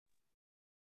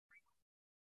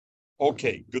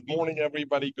Okay, good morning,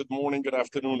 everybody. Good morning, good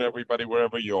afternoon, everybody,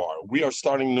 wherever you are. We are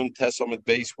starting Nun Testament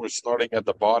base. We're starting at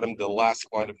the bottom, the last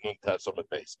line of Nun Testament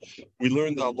base. We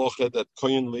learned the halacha that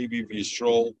Kohen Levi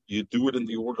Yisrael, you do it in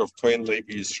the order of Kohen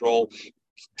Levi Yisrael.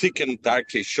 Tikken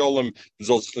Darke Sholem,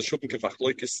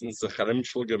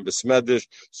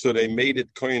 so they made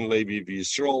it Kohen Levi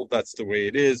Yisrael. That's the way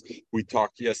it is. We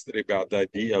talked yesterday about the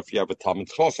idea if you have a Talmud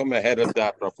Chacham ahead of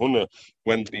that. Rav Huna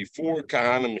went before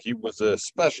Kahanim, he was a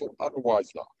special,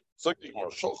 otherwise not. The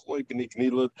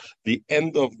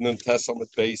end of the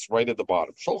Testament base, right at the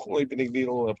bottom.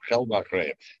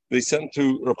 They sent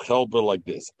to Reb Chelba like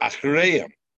this: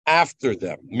 after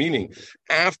them, meaning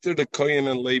after the Kohen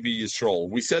and Levi Yisrael.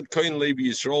 We said Kohen Levi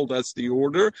Yisrael, that's the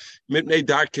order. Mitnei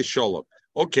Dar Kesholem.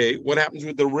 Okay, what happens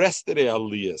with the rest of the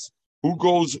Aliyahs?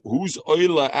 Who's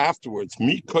Oila afterwards?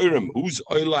 Mi Koirim, who's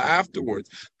Oila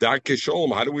afterwards? Dar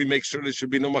Kesholem. How do we make sure there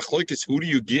should be no machlokes? Who do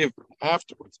you give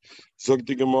afterwards? So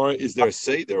the Gemara, is there a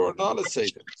Seder or not a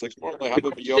Seder? So Gemara, have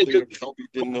a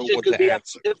didn't know what to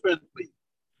answer. Differently.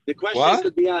 The question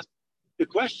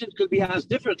could be asked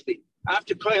differently.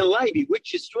 After Kohen Levi,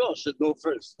 which Yisrael should go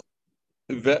first?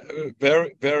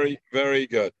 Very, very, very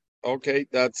good. Okay,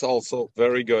 that's also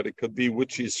very good. It could be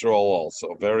which Yisrael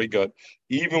also. Very good.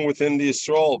 Even within the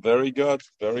Yisrael, very good,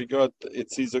 very good.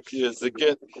 It's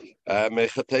Zikit,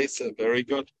 Mechatesa, very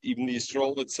good. Even the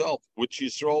Yisrael itself, which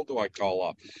Yisrael do I call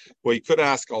up? Well, you could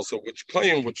ask also which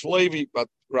Kohen, which Levi, but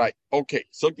right. Okay,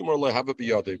 so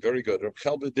very good. Reb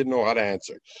Chelba didn't know how to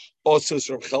answer. Also,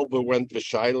 Reb Chelba went to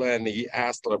Shaila and he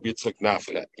asked Rabbi Yitzchak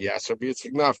Nafka. He asked Rabbi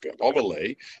Yitzchak Nafka.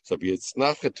 Overlay, so Rabbi Yitzchak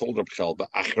Nafka told Reb Chelba,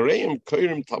 Achreim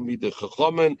Koirim Talmidei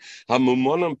Chachamim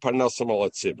Hamumonim Parnasam Al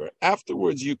Tzibur.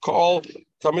 Afterwards, you call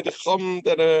Talmidei Chachamim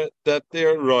that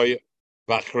they're roy.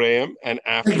 Vachreim, and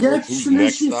afterwards, who's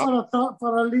next up?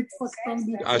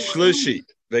 A Shlishi.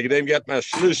 They name get my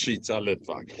Shlishi to a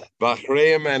Litvak.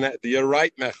 Vachreim, and you're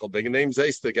right, Mechel. They name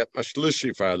Zaysta get my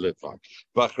Shlishi for a Litvak.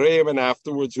 Vachreim, and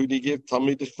afterwards, who do you give?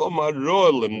 Talmid Choma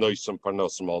Roilim Noisam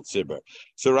Parnosim Al Tzibur.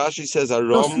 So Rashi says,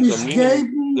 Aram,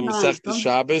 the Masech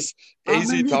Shabbos,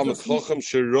 Ezi Talmid Chochem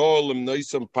Sheroilim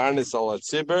Noisam Parnis Al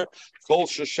Tzibur. So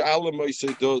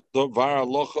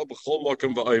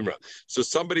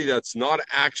somebody that's not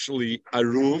actually a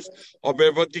roof, or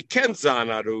what you can't zan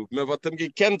a roof, what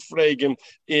you can't fragen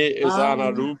is an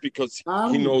a roof because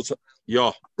he knows.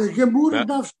 Yeah. The Gemure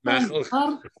darf Herz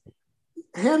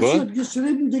hat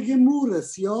geschrieben die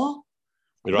Gemures, ja?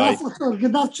 Right.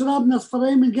 Gedacht schreiben, als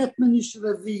Veremen geht man nicht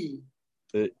Revi.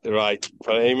 Right.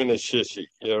 Veremen is shishi.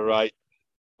 You're right.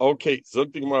 Okay,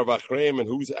 Zogdig Mar Vachreim, and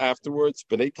who's afterwards?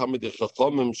 B'nei Talmidei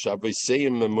Chachamim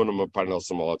Shabbosayim Memunim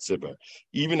Parnasam Al Tzibur.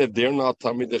 Even if they're not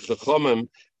Talmidei Chachamim,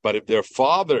 but if their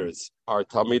fathers are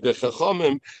Talmidei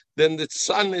Chachamim, then the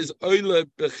son is Oile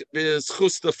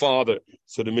B'schus the father.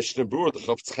 So the Mishnah Berurah, the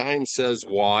Chofetz Chaim says,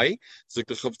 why? It's like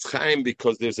the Chofetz Chaim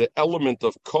because there's an element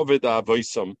of Koved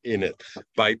Avoisam in it.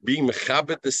 By being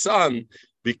Mechabed the son,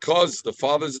 because the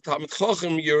father is a Talmid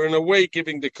Chacham, you're in a way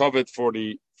giving the Koved for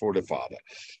the father.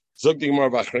 Zogdig Mar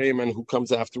Vachreim, and who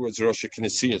comes afterwards? Rosh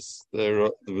Knesset,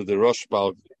 the Rosh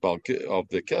of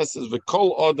the Kesses, the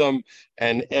Kol Adam,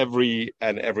 and every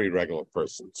regular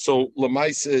person. So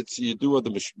Lamaisa, it's you do what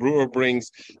the Mishnah Berurah brings.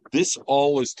 This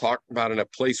all is talked about in a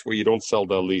place where you don't sell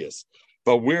the aliyahs.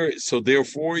 But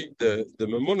therefore the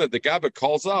Memuna, the Gabba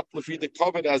calls up Lefi the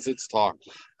Kovet as it's talked.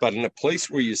 But in a place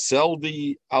where you sell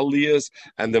the aliyahs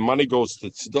and the money goes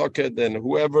to tzedakah, then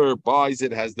whoever buys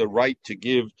it has the right to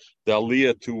give the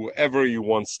aliyah to whoever he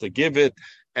wants to give it,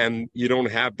 and you don't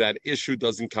have that issue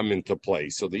doesn't come into play.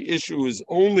 So the issue is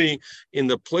only in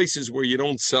the places where you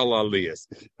don't sell aliyahs.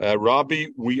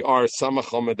 Rabbi, we are Samach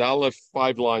Hamad Aleph,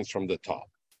 5 lines from the top,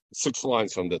 6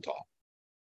 lines from the top.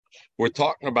 We're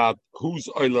talking about who's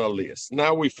Oila Aliyas.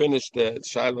 Now we finished the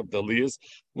Shaila of the Aliyas.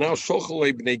 Now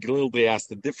Shochalei B'nei Gilil, they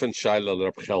asked a different Shaila of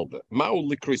Reb Chelba. Ma'u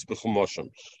Likris B'chumoshim.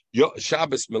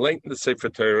 Shabbos Melaint in the Sefer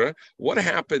Torah. What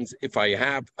happens if I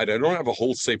don't have a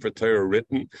whole Sefer Torah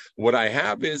written? What I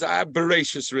have is I have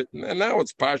Bereshis written, and now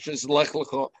it's Parshas Lech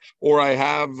Lecha. Or I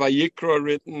have Vayikra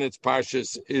written, it's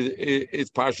Parshas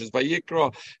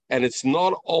Vayikra, and it's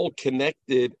not all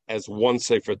connected as one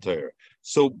Sefer Torah.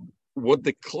 So what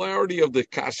the clarity of the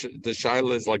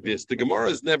Shaila is like this. The Gemara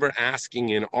is never asking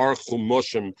in our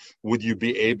Chumoshim, would you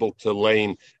be able to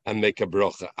lane and make a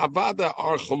bracha? Avada,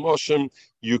 our Chumoshim,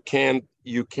 you can't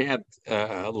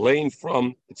lane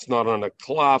from. It's not on a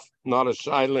klaf, not a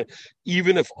Shaila,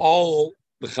 even if all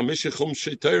the Chamisha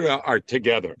Chumshei Torah are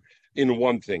together. in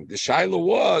one thing. The shaila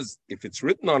was if it's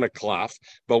written on a cloth,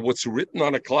 but what's written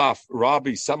on a cloth,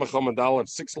 Rabbi Samacham and Aleph,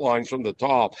 6 lines from the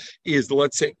top, is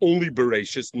let's say only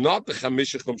Bereshis, not the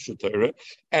Chamishachim Shatera,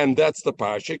 and that's the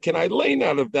parsha. Can I lane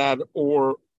out of that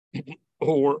or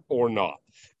not?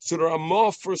 So the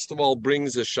Ramah, first of all,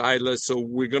 brings a shaila. So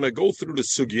we're going to go through the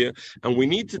sugya, and we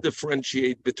need to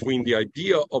differentiate between the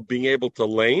idea of being able to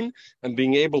lane and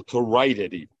being able to write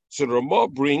it. Even. So the Ramah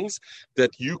brings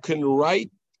that you can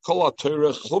write Kol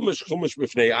HaTorah Chumash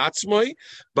B'fnei Atzmai,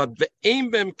 but the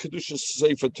Ein Bem Kedusha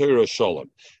Sefer Torah Shalom.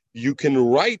 You can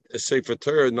write a Sefer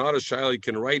Torah, not a shaila. You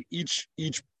can write each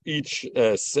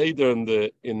seder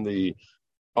in the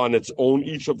on its own,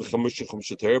 each of the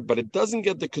Chamush Torah, but it doesn't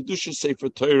get the Kedusha Sefer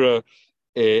Torah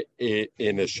in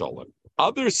a Shalom.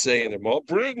 Others say, and it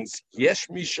brings Yesh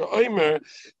Misha Omer,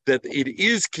 that it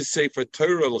is Sefer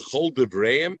Torah L'chol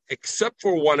Devreim, except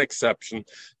for one exception.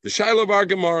 The Shaila of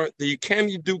Argamar, that you can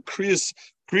do Kriyas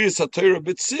HaTorah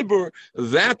B'tzibur,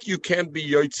 that you can't be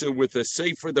Yotze with a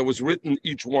Sefer that was written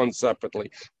each one separately.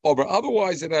 But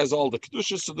otherwise, it has all the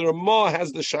Kedusha, so the Ramah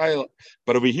has the Shaila.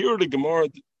 But over here, the Gemara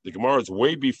is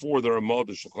way before the Ramah,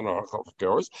 the Shulchan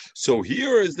Aruch. So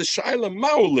here is the Shaila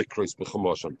Mao Likris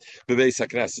B'Chamoshim. B'Beis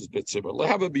HaKnesses B'Tzibur.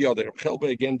 Lehava B'Yoder.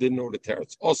 Chelba again didn't know the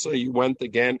teretz. Also, he went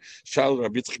again. Shaila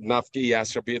Rabbi Yitzchak Nafke. He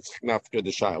asked Rabbi Yitzchak Nafke the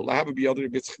Shaila. Lehava B'Yoder.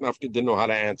 Rabbi Yitzchak Nafke didn't know how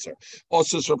to answer.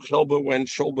 Also, Rabbi Chelba went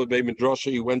Sholba B'Ei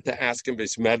Midrasha. He went to ask him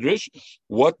Beis Medrash.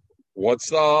 What's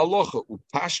the halacha?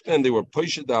 Upashta, and they were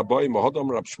Poshet Abai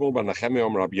Mahadam Rab Shmuel Bar Nachemi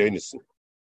Rab Yonason.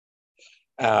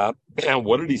 And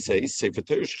what did he say? Sefer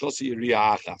Torah shchosi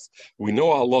yiriyah achas. We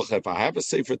know Allah. If I have a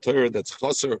Sefer Torah that's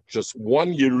choser just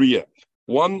one yiriyah,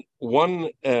 one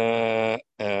yiriyah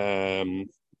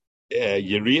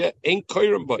ain't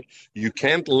koyrim boy. You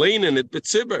can't lean in it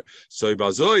b'tzibur. So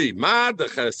ibazoi ma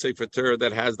the Sefer Torah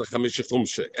that has the chamisha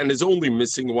chumshe and is only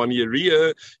missing one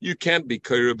yiriyah, you can't be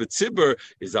koyrim b'tzibur.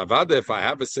 Is avada if I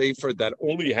have a Sefer that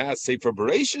only has Sefer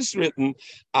Bereshis written,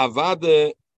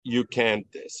 avada you can't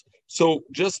this. So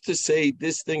just to say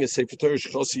this thing is Sefer Torah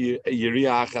Shchosi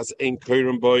Yiriyah Achas Ein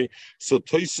Koyrim Boy. So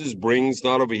Tosfos brings,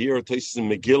 not over here, Tosfos and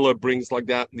Megillah brings like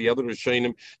that, and the other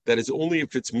Rishonim, that is only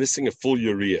if it's missing a full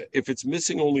Yiriyah. If it's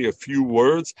missing only a few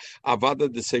words,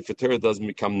 Avada the Sefer Torah doesn't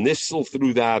become nishal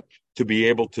through that to be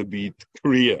able to be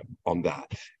clear on that.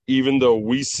 Even though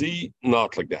we see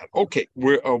not like that. Okay,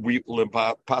 we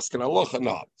paskin aloha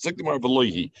not.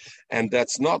 And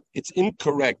that's not, it's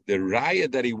incorrect. The raya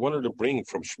that he wanted to bring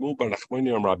from Shmuel Bar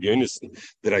Nachmani and Rabbi Yonason,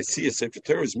 that I see a Sefer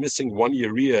Torah is missing one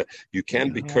yiriyah, you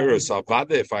can't be koirah. So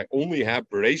avada, if I only have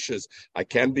bereshis, I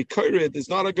can be koirah. It's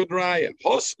not a good raya. And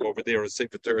Hosk over there, a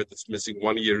Sefer Torah that's missing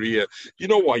one yiriyah. You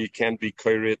know why you can't be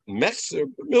koirah? Mechser,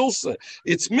 milsa.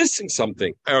 It's missing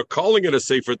something. Are calling it a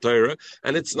Sefer Torah,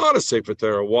 and it's not a Sefer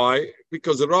Torah. Why?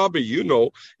 Because Rabbi, you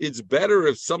know, it's better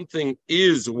if something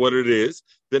is what it is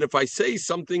than if I say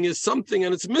something is something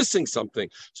and it's missing something.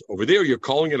 So over there, you're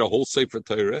calling it a whole Sefer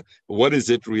Torah. What is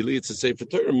it really? It's a Sefer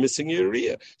Torah missing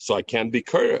Yiriyah. So I can't be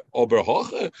Korah. Over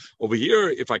here,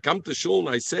 if I come to Shul and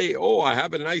I say, oh, I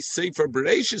have a nice Sefer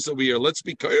Bereshis over here, let's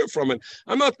be Korah from it.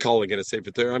 I'm not calling it a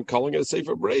Sefer Torah. I'm calling it a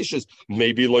Sefer Bereshis.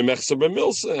 Maybe Lo Mechsa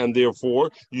B'Milsa, and therefore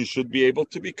you should be able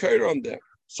to be Korah on there.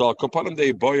 So Kopanim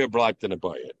de boya bleibt in a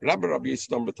boya. Rabbi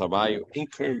Yisdom b'tavayu in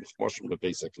Kurim Chumoshim the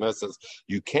basic Knesses.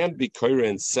 You can't be Korah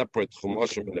in separate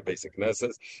Chumoshim in the basic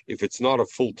Knesses if it's not a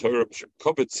full Torah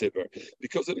Kovet Tzibur.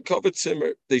 Because of the Kovet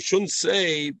Tzibur, they shouldn't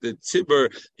say the Tzibur.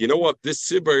 You know what? This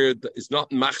Tzibur is not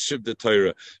Machshiv the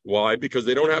Torah. Why? Because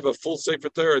they don't have a full Sefer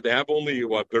Torah. They have only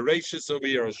what Bereshis over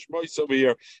here and Shmois over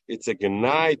here. It's a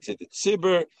Genai to the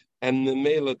Tzibur. And the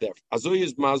Mela Def. Azoy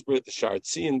is Masber, the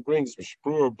Shartzian brings,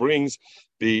 Mishpur brings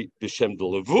the Shem de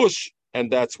Levush, and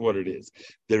that's what it is.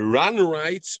 The Ran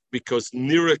writes because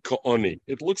Nira Ka'oni.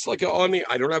 It looks like a Oni.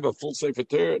 I don't have a full Sefer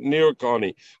Torah, Nira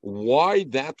Ka'oni. Why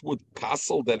that would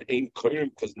passel that ain't Koyim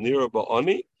because Nira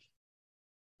Ba'oni?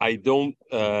 I don't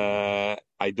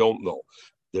know.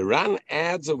 The Ran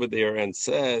adds over there and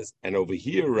says, and over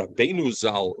here Rabbeinu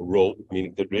Zal wrote,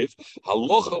 meaning the Rif,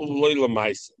 Halacha Loila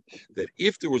Maisa, that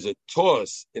if there was a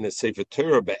toss in a Sefer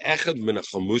Torah be'echad min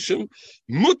hachamushim,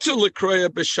 mutter lekroya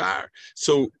b'shar.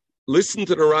 So listen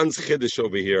to the Ran's Chiddush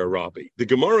over here, Rabbi. The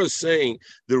Gemara is saying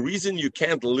the reason you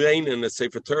can't lean in a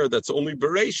Sefer Torah that's only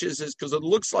Bereshis is because it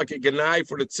looks like a Genai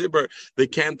for the Tzibur. They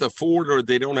can't afford or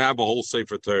they don't have a whole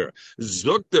Sefer Torah.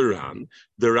 Zok the Ran,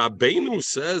 the Rabbeinu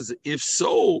says, if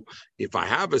so, if I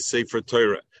have a Sefer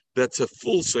Torah that's a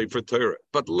full Sefer Torah.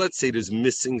 But let's say there's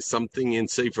missing something in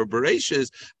Sefer Bereshis.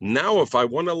 Now, if I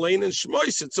want to lane in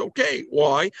Shmois, it's okay.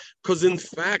 Why? Because in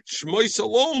fact, Shmois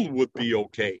alone would be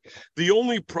okay. The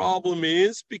only problem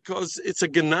is because it's a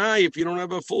Ganai if you don't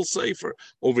have a full Sefer.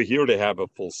 Over here, they have a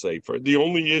full Sefer. The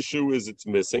only issue is it's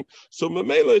missing. So,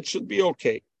 Mamela, it should be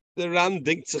okay. The Ran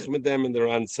dinkt sich mit them, and the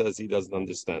Ran says he doesn't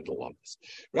understand a lot of this.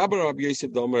 Rabbi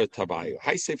Yosef Domer Tabayu,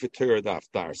 High Sefer Torah Daf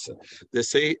Darsa. They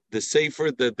say the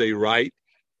Sefer that they write,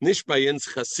 nicht bei uns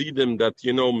Hasidim that,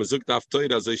 Mezuk Daf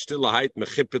Torah, so stille heit,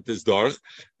 mechippet is dorch.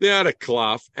 They had a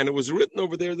cloth, and it was written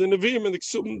over there, the Nevi'im and the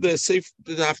Ksuvim, the Sefer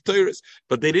Daf Torahs.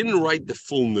 But they didn't write the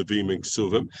full Nevi'im and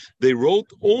Ksuvim. They wrote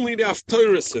only the Daf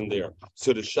Torahs in there.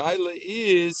 So the Shaila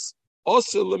is,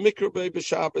 also, lemikra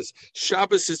b'Shabbos.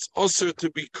 Shabbos is also to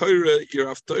be koira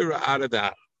your haftorah out of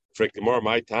that. For Gemara,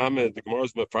 my time, the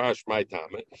Gemara's mefarash my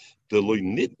time. The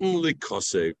loynitten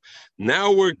likosev.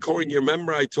 Now we're calling. You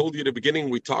remember I told you at the beginning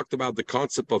we talked about the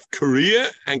concept of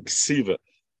kriya and ksiva.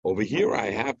 Over here, I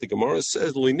have the Gemara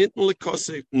says loynitten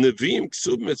likosev neviim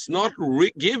ksuvim. It's not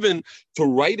given to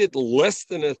write it less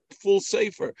than a full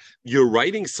sefer. You're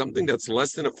writing something that's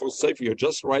less than a full sefer. You're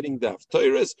just writing the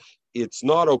haftorahs. It's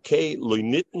not okay.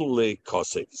 Loynitten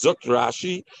likosev. Zok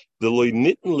Rashi, the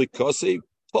loynitten likosev.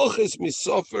 Poches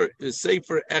misofer is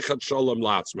sefer echad shalom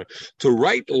latzmer. To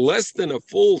write less than a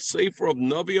full sefer of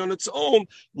Navi on its own,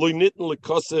 loynitten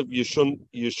likosev, you shouldn't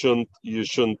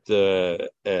do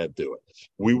it.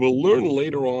 We will learn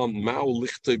later on Mao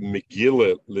lichte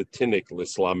Megillah letinik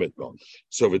l'slamidba.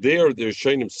 So over there, the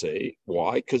Rishonim say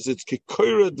why? Because it's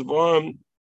kikoira dvarim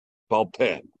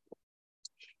balpeh.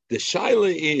 The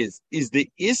shaila is the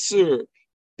iser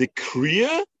the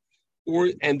kriya,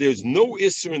 and there's no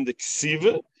iser in the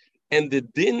ksiva, and the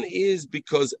din is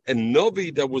because a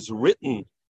novi that was written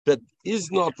that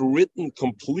is not written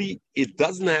complete, it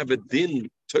doesn't have a din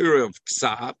Torah of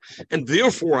ksav, and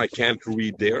therefore I can't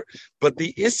read there. But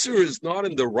the iser is not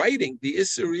in the writing. The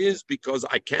iser is because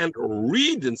I can't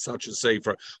read in such a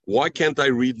sefer. Why can't I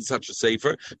read in such a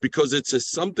sefer? Because it's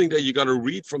something that you got to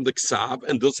read from the ksav,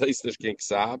 and thus heißt nicht kein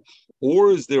ksav.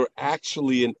 Or is there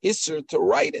actually an iser to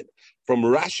write it? From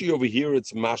Rashi over here,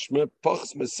 it's mashma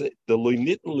the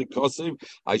loynitten likosev.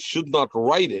 I should not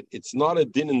write it. It's not a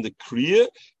din in the kriya.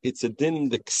 It's a din in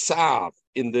the ksav.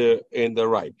 In the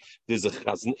right, there's a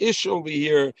Chazon Ish over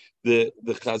here. The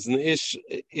Chazon Ish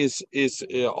is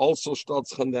also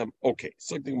starts on them. Okay,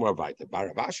 something more weiter.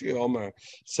 Baravashi Omer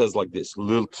says like this: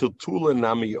 Lil Tiltula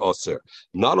Nami Oser.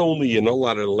 Not only you're not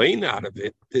allowed to lane out of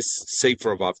it, this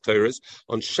Sefer of Haftarahs,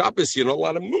 on Shabbos you're not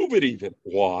allowed to move it even.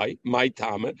 Why? My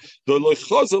tama the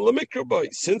lechaza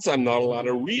lemikraboy. Since I'm not allowed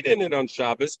to read in it on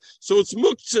Shabbos, so it's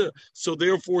muktzah. So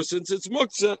therefore, since it's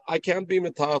muktzah, I can't be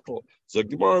metatal. So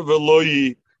Gemara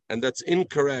Veloyi, and that's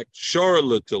incorrect. Shara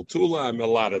l'tiltula, I'm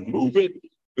allowed to move it.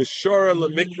 V'shara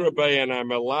l'mikrabay, and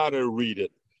I'm allowed to read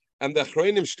it. And the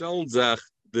Chreinim stellen sich,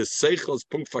 the Seichels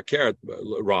Punkt verkehrt,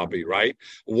 Rabbi, right?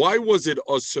 Why was it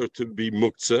usher to be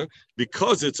muktzah?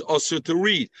 Because it's usher to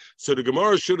read. So the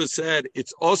Gemara should have said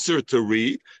it's usher to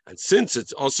read, and since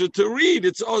it's usher to read,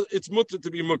 it's mutter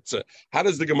to be muktzah. How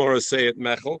does the Gemara say it,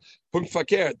 Mechel? Punkt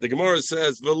verkehrt. The Gemara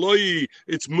says, Veloyi,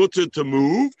 it's mutter to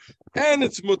move, and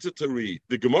it's mutter to read.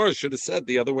 The Gemara should have said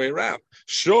the other way around.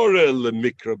 Shora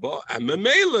lemikraba, and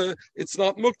memela, it's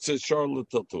not muktzah, shora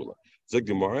l'tiltula. The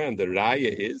Gemara and the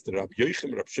Raya is the Rabbi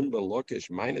Yochim, Rabbi Shimon Lokesh,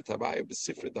 Meine Tabaya,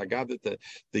 B'Sifra Dagada.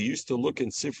 They used to look in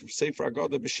Sefer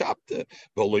Agada B'Shapta,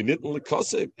 V'Loynitten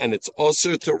L'Kosev, and it's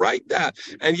also to write that.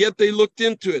 And yet they looked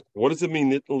into it. What does it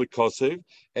mean, Nitten L'Kosev?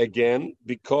 Again,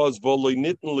 because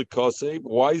V'Loynitten L'Kosev.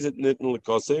 Why is it Nitten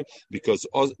L'Kosev? Because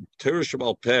Torah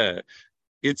Shabal Peh,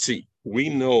 Itzi, we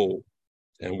know.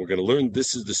 And we're going to learn,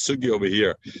 this is the sugi over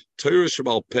here. Torah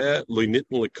Shabal Peh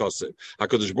loynitten l'kosev.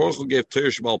 HaKadosh Baruch Hu gave Torah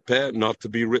Shabal Peh not to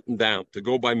be written down, to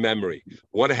go by memory.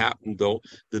 What happened though?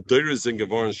 The Torah is in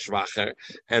Gevorn Shvacher,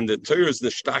 and the Torah is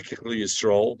Neshtakich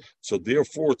Yisrael. So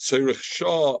therefore, Tzorich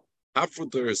Shah, Afro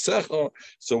Torah Secha.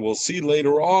 So we'll see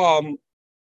later on.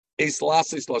 So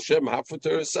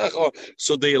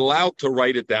they allowed to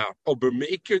write it down. Over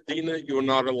Maker Dina, you're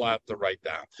not allowed to write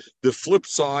down. The flip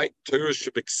side, Torah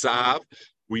Shabiksav,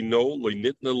 we know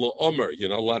you're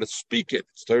not allowed to speak it.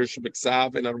 It's Torah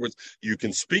Shabiksav. In other words, you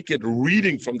can speak it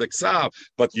reading from the Ksav,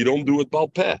 but you don't do it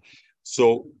Balpeh.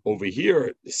 So over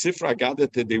here, the Sifra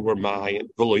Gadat, they were Mayan.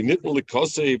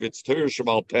 It's Torah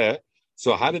Shabalpeh.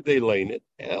 So how did they lane it?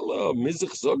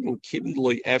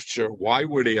 Why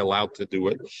were they allowed to do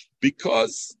it?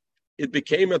 Because it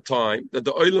became a time that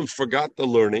the Olam forgot the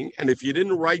learning, and if you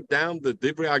didn't write down the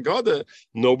Divrei Agada,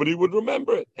 nobody would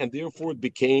remember it, and therefore it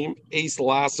became Eis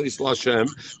Lasis Lashem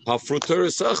Hafruter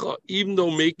Secha. Even though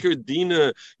Maker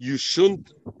Dina, you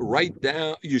shouldn't write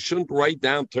down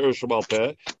Torah Shabbat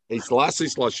Peh, Eis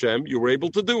Lasis Lashem. You were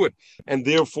able to do it, and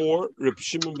therefore Reb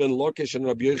Shimon ben Lakish and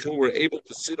Rabbi Yochanan were able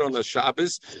to sit on a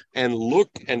Shabbos and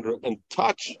look and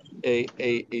touch a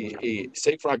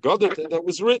Sefer Haggadah that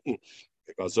was written.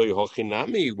 Because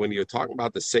when you're talking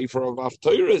about the Sefer of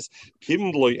Haftorahs,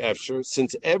 Kimdloi Efsher,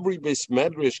 since every Beis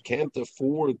Medrash can't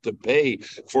afford to pay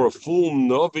for a full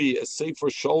Navi, a Sefer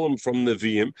Shalom from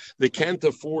Nevi'im, they can't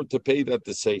afford to pay that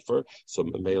the Sefer. So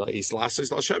Memela is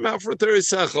Lasis Lashem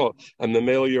Haftorah, and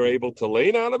Memela you're able to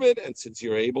lean out of it, and since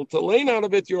you're able to lean out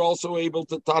of it, you're also able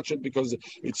to touch it because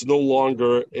it's no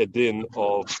longer a din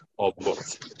of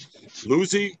books.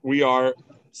 Lucy, we are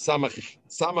Samach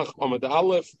Amud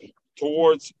Aleph.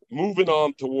 Moving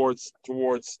on towards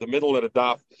the middle of the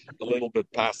daf, a little bit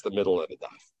past the middle of the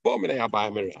daf.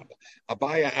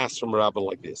 Abaya asked from Rabbi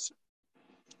like this: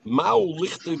 am I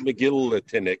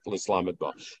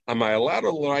allowed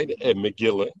to write a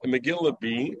Megillah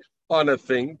being on a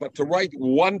thing, but to write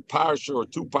one parsha or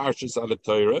two parshas out of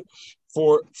Torah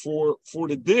for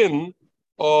the din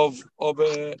of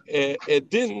a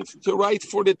din to write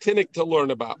for the tinnik to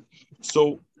learn about?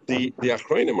 So the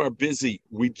Achronim are busy.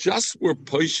 We just were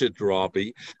poshet,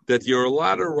 Rabbi, that you're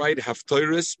allowed to write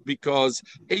Haftorahs because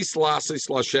Eis Lasis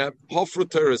Lashem Hofra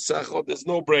Torah Sechot. There's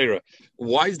no brera.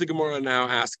 Why is the Gemara now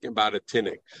asking about a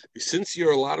tinnik? Since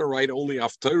you're allowed to write only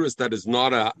Haftorahs that is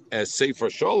not a Sefer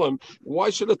Shalom, why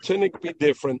should a tinnik be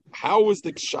different? How is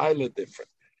the Shaila different?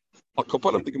 A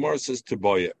couple of the Gemara says to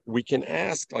Boya, we can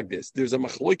ask like this. There's a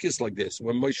machlokes like this.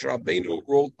 When Moshe Rabbeinu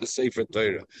wrote the Sefer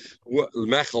Torah, when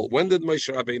did Moshe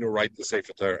Rabbeinu write the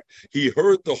Sefer Torah? He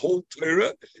heard the whole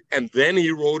Torah and then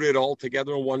he wrote it all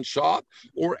together in one shot,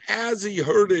 or as he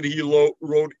heard it, he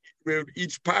wrote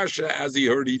each parsha. As he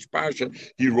heard each parsha,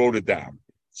 he wrote it down.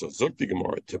 So Zuk the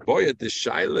Gemara to Boya the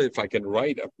Shaila, if I can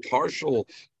write a partial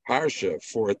parsha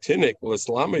for a tinnik,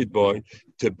 l'slamid boy,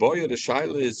 to boy the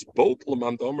shaila is both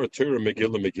l'mandomer Torah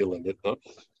Megillah.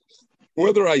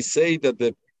 Whether I say that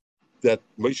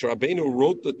Moshe Rabbeinu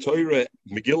wrote the Torah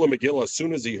Megillah as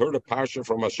soon as he heard a parsha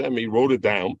from Hashem, he wrote it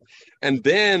down, and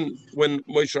then when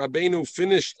Moshe Rabbeinu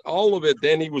finished all of it,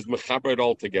 then he was mechaber it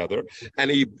all together,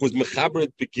 and he was mechaber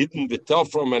it Gittin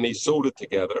v'tafram, and he sewed it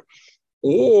together.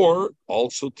 Or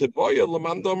also Teboya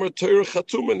Lamandamer Torah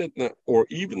Chatumanitna, or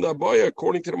even the Aboya,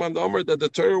 according to the Mandamer, that the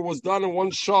Torah was done in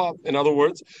one shot. In other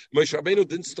words, Moshe Rabbeinu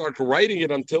didn't start writing it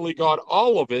until he got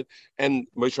all of it, and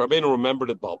Moshe Rabbeinu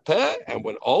remembered it Baal Peh, and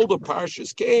when all the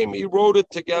parshas came, he wrote it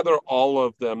together, all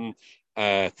of them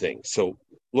things. So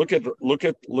look at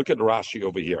Rashi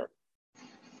over here.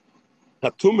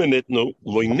 Chatumanitnu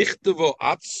loy nichtevo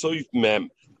at soif mem.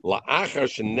 La'achar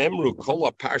shenemru kol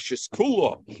ha'parshas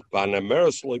kulo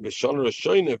v'anemeres loy b'shon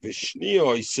rashoyne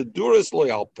v'shnio yisiduris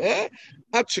loy al peh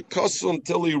at shekosu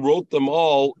until he wrote them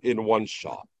all in one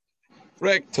shot.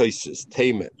 Correct, Tosis,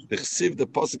 Tamet. The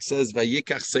pasuk says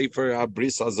vayikach sefer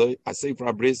abris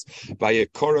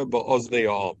vayekora ba'oznei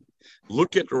ha'am.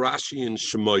 Look at Rashi and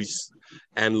Shmois.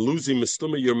 And Luzi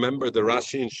Mistuma, you remember the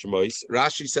Rashi and Shmois.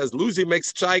 Rashi says Luzi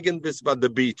makes chaygen this by the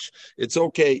beach. It's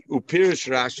okay. Upirish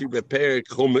Rashi beperik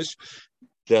chumash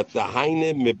that the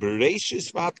Heine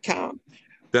mibereshis vatkam,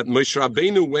 that Moshe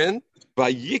Rabbeinu went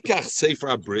by Yikach Sefer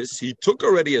Abris. He took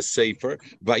already a Sefer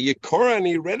by Yikora and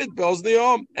he read it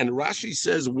Belzneom. And Rashi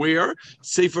says where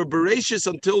Sefer Bereshis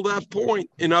until that point.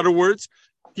 In other words,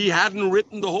 he hadn't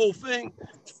written the whole thing.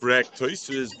 That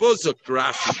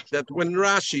when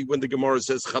the Gemara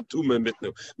says Chatuma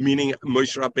Mitnu, meaning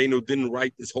Moshe Rabbeinu didn't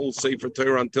write this whole Sefer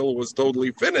Torah until it was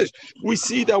totally finished, we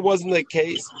see that wasn't the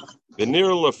case.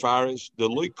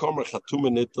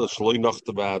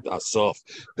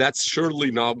 That's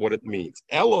surely not what it means.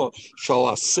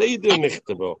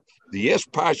 The yes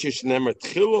parshish nemer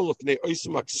tchilo lefnei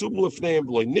oisem aksub lefneim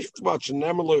v'loy nichtvat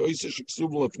shenemer loy oisish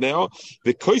aksub lefneo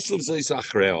v'koislev zeis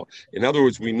achreo. In other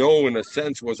words, we know in a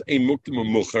sense was a muktim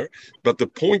mucher, but the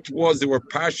point was there were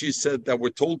parshis said that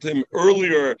were told to him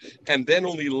earlier and then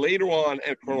only later on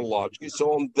and chronologically.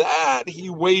 So on that he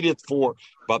waited for,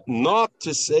 but not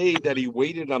to say that he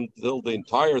waited until the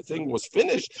entire thing was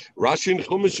finished. Rashi and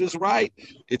Chumash is right.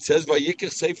 It says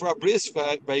vayikach sefer abris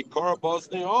vayikara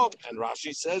b'ozneim, and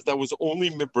Rashi says that was only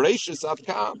mibrachis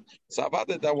atkam. So about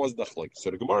that was the chlik.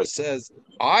 So the Gemara says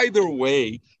either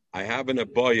way, I have an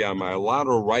aboya. Am I allowed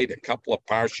to write a couple of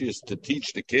parshas to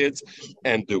teach the kids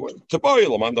and do it?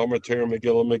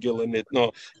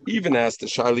 Even as the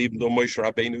Shaila, even though Moshe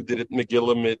Rabbeinu did it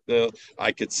Megillah Mitna,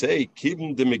 I could say,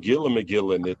 keeping the Megillah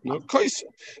Mitna,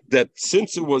 that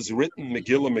since it was written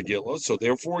Megillah, so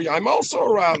therefore I'm also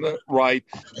allowed to write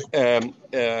a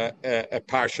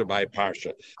parsha by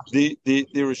parsha. The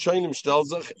Rishonim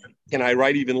Stelzach, can I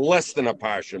write even less than a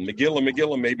parsha?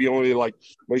 Megillah, maybe only like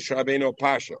Moshe Rabbeinu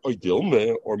parsha.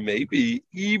 Or maybe,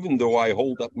 even though I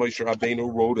hold that Moshe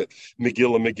Rabbeinu wrote it,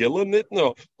 Megillah,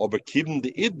 nitno, or Bekibin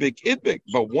the Idbik.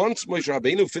 But once Moshe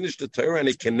Rabbeinu finished the Torah and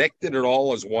he connected it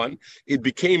all as one, it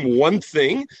became one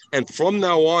thing. And from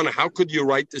now on, how could you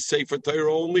write the Sefer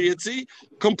Torah only? It's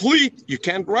complete. You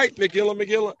can't write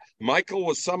Megillah. Michael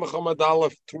was Samach Hamad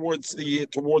Aleph towards the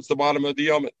bottom of the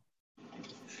Yom.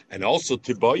 And also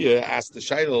Tiboya asked the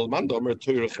Shaila Mandomer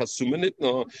Torah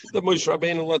Chasuminitno, the Moshe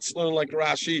Rabbeinu, let's learn like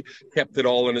Rashi, kept it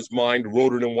all in his mind,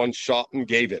 wrote it in one shot and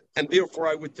gave it. And therefore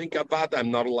I would think about that. I'm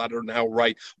not allowed to now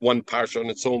write one parsha on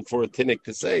its own for a tinnik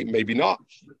to say, maybe not.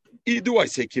 Do I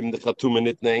say Kim the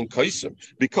Chatuminitna in Kaisim?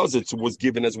 Because it was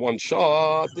given as one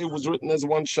shot, it was written as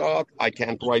one shot. I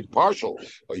can't write partial.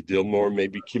 I deal more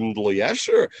maybe Kim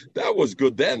Yesher. That was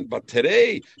good then, but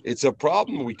today it's a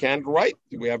problem. We can't write.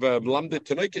 We have a Lamda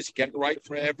Tanakis. You can't write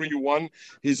for everyone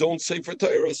his own Sefer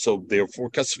Torah. So therefore,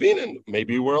 Kasvinin,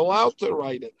 maybe we're allowed to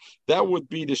write it. That would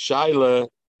be the Shaila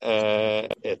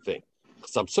thing.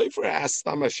 Some Sefer asks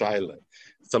Tama Shaila.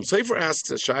 Some Sefer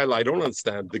asks a Shaila, I don't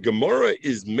understand. The Gemara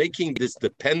is making this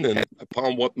dependent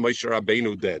upon what Moshe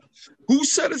Rabbeinu did. Who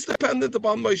said it's dependent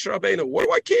upon Moshe Rabbeinu? What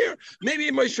do I care? Maybe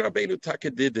Moshe Rabbeinu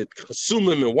Taka did it,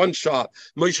 Chasumim in one shot.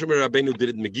 Moshe Rabbeinu did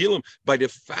it Megillim. By the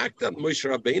fact that Moshe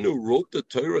Rabbeinu wrote the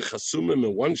Torah Chasumim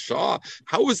in one shot,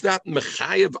 how is that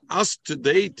mechayev us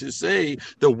today to say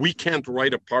that we can't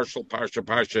write a partial parsha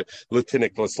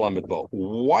Latinik Laslamed Bo?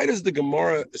 Why does the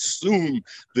Gemara assume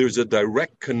there's a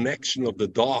direct connection of the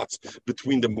dots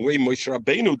between the way Moshe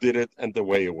Rabbeinu did it and the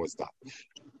way it was done?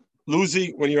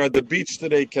 Lucy, when you're at the beach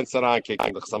today, can some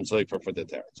sefer for the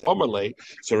terrace. Omerle,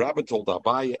 so Rabbi told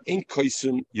Abaya, in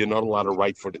Kaisim, you're not allowed to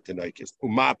write for the Tinaikis.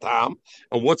 Umatam,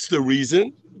 and what's the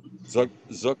reason?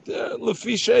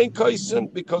 Lefisha in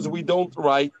Kaisim, because we don't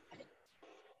write.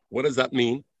 What does that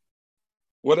mean?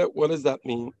 What does that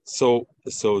mean? So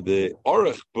the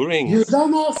Orach brings. You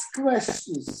don't ask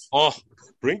questions.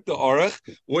 Bring the Orach.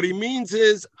 What he means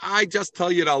is, I just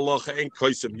tell you the halacha ain't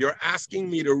koisim. You're asking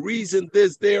me to reason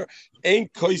this there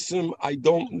ain't koisim. I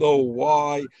don't know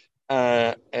why,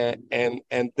 and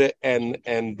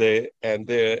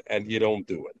you don't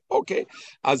do it. Okay,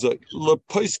 as a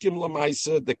lepoiskim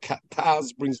lamaisa, the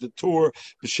Taz brings the tour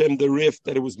b'shem the Rif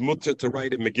that it was mutter to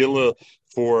write a Megillah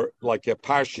for like a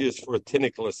parshias for a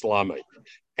tinnik Islamite,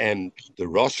 and the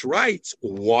Rosh writes,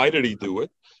 why did he do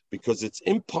it? Because it's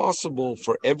impossible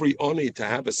for every Oni to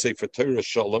have a Sefer Torah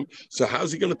Shalom. So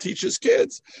how's he going to teach his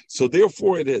kids? So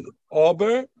therefore it is.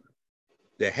 Aber,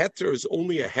 the heter is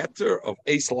only a heter of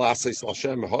Eis Laseis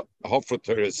Lashem Hofra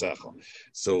Torah Secha.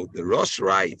 So the Rosh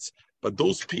writes, but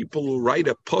those people who write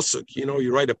a pasuk,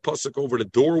 you write a pasuk over the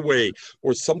doorway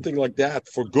or something like that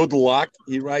for good luck,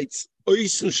 he writes,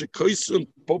 Oisun Shekoisun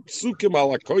Popsukim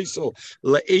ala Koisel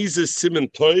Le'eze Simen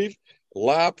Toiv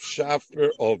Lab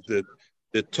Shafter of the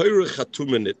Torah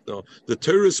Chatuminit. The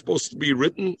Torah is supposed to be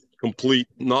written complete,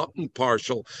 not in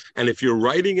partial. And if you're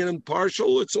writing it in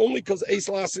partial, it's only because Eis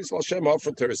Lasis Lashem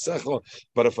Hafra Torah Secha.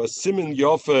 But if a Simen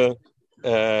Yofa,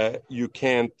 you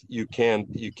can't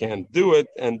do it,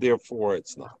 and therefore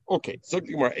it's not. Okay, so the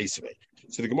Gemara Eisvei.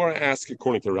 So the Gemara asks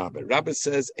according to Rabbi. Rabbi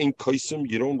says, in Koisim,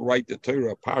 you don't write the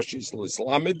Torah Parshis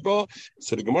L'Islamid Ba.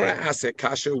 So the Gemara asks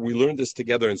Akasha, we learned this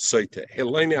together in Soita.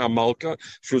 Helene Amalka,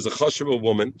 she was a Chasheva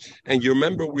woman. And you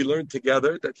remember we learned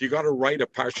together that you got to write a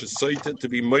Parsha Soita to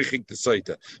be Meichik to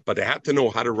Soita. But they had to know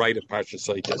how to write a Parsha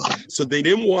Soita. So they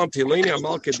didn't want, Helene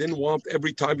Amalka didn't want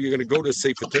every time you're going to go to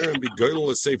Sefer Torah and be Goyal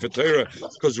to Sefer Torah.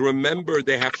 Because remember,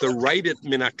 they have to write it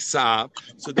min Aksav.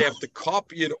 So they have to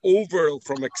copy it over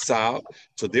from Aksav.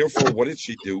 So therefore, what did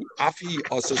she do? Afi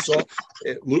Asasa,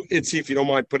 it's if you don't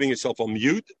mind putting yourself on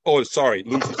mute. Oh, sorry,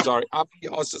 Lucy, sorry. Afi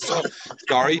Asasa,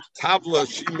 sorry. Tavla,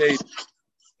 she made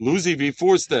Lucy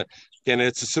before the can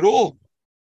it's a srul.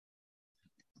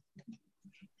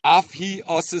 Afi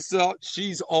Asasa,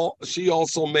 she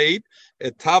also made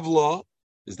a Tavla.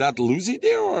 Is that Lucy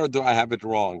there, or do I have it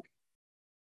wrong?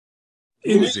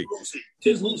 Lucy.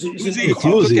 Lucy, you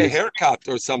took a haircut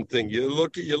or something. You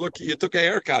took a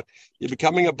haircut. You're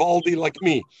becoming a baldy like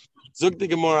me. Zug the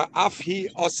Gemara,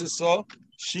 Afhi Asisa,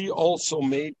 she also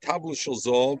made tablet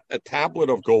shazov, a tablet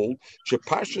of gold.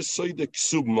 Pasha Soita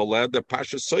Ksub the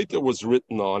Pasha Soita was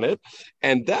written on it,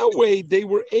 and that way they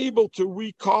were able to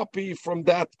recopy from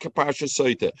that Pasha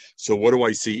Soita. So what do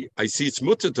I see? I see it's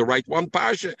mutter to write one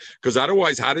Pasha, because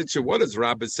otherwise, how did you? What does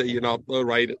Rabbi say? You're not to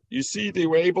write it. You see, they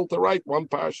were able to write one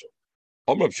Pasha.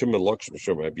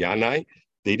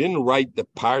 They didn't write the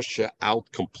parsha out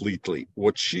completely.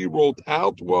 What she wrote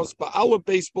out was Ba'ala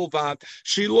baseball vat.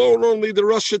 She learned only the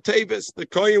Rosh Tevis. The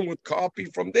Kohen would copy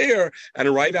from there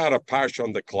and write out a parsha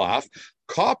on the cloth,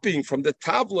 copying from the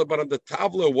Tavla, but on the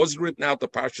Tavla it wasn't written out the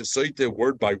parsha Soita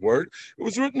word by word. It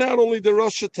was written out only the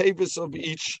Rosh Tevis of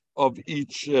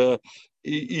each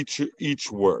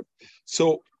word.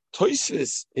 So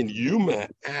Toises in Yuma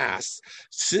asks,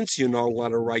 since you're not allowed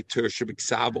to write Tersha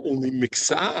Miksav, only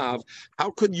Miksav, how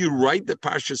could you write the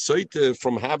Parsha Soita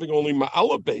from having only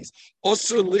Ma'ala base?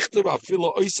 Also, Lichter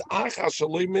Afila Ois Acha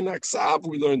Shaloi Min Aksav,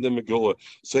 we learned in Megillah.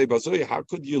 So, how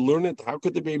could you learn it? How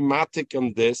could there be matik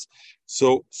on this?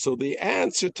 So the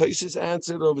answer, Toises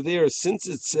answered over there, since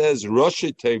it says Rosh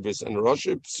Tevis and Rosh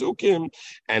Psukim,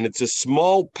 and it's a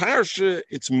small Parsha,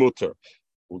 it's mutter.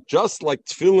 Just like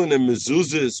tefillin and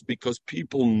mezuzahs, because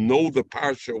people know the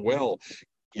parsha well,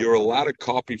 you're allowed to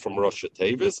copy from Rosh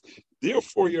Tevis.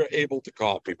 Therefore, you're able to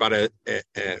copy. But a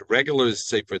regular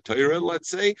Sefer Torah, let's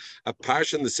say, a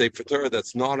parsha in the Sefer Torah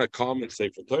that's not a common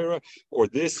Sefer Torah, or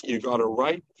this, you got to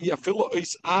write. Yafilo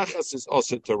is achas is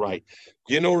also to write.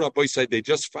 You know, Rabbi said they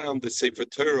just found the Sefer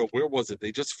Torah. Where was it?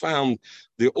 They just found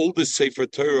the oldest Sefer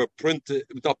Torah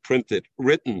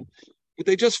written.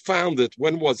 They just found it.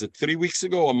 When was it? 3 weeks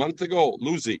ago? A month ago?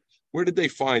 Lucy, where did they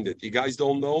find it? You guys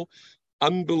don't know?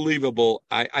 Unbelievable.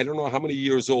 I don't know how many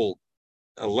years old.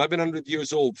 1,100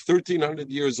 years old,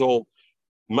 1,300 years old.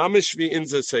 Mamish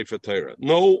v'inza Sefer Torah.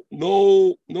 No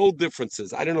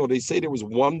differences. I don't know. They say there was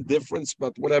one difference,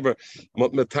 but whatever.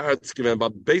 But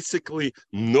basically,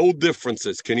 no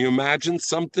differences. Can you imagine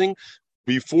something?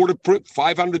 Before the print,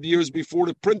 500 years before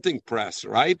the printing press,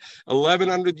 right?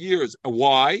 1,100 years.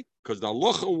 Why? Because the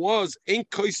halacha was ain't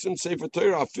koisim sefer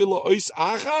Torah afilo ois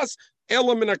achas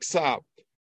ela min aksav.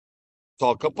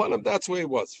 Talk upon him. That's where it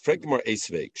was. Fregmar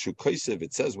esvek shu koisev.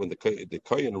 It says when the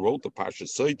kohen wrote the parsha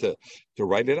soita to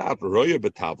write it out, roya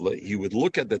betabla, he would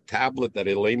look at the tablet that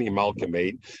Eleni Malka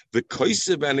made, the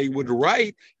koisev, and he would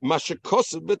write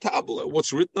mashakosev betabla.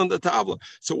 What's written on the tablet?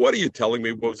 So what are you telling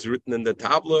me? What was written in the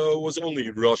tablet was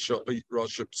only Rasha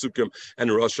Psukim and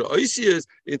Rasha Oisias.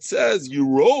 It says you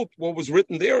wrote what was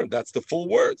written there, and that's the full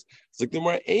words. It's like the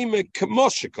more emek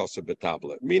kamoshikosev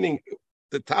betabla, meaning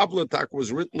the tablet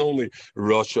was written only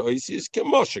Rasha Oisias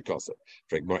Kemoshikosev.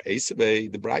 Fregmar Esebe,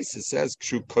 the Brisa says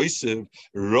Kshu Koisev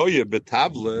Roya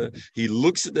betabla. He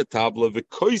looks at the tabla, the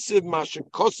Koisev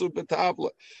Mashikosev betabla.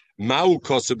 Mau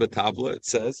kosev betabla, it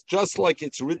says, just like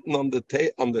it's written on the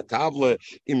tabla,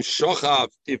 im shochav,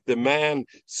 if the man,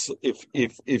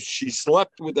 if she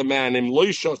slept with the man, im loy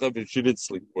shochav, if she did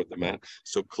sleep with the man.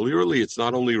 So clearly, it's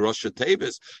not only Rosh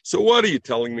Tevis. So what are you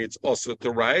telling me? It's also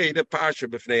to write a parsha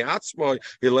b'fnei atzmai.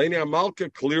 Helena Malka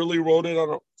clearly wrote it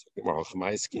on.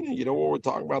 You know what we're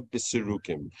talking about?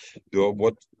 Bisirukim.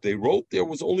 What they wrote there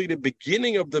was only the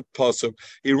beginning of the pasuk.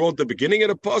 He wrote the beginning of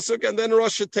the pasuk and then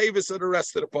Rosh Tevis and the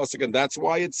rest of the pasuk, and that's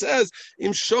why it says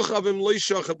im shochav im loy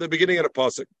shochav the beginning of the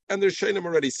pasuk. And the Shainim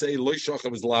already say loy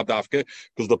shochav is lav dafke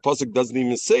because the pasuk doesn't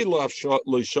even say loy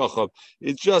shochav.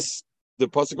 It's just the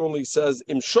pasuk only says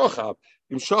im shochav.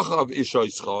 Im shochav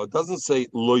ishaischa. It doesn't say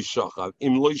loy shochav.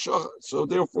 Im loy shochav. So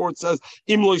therefore it says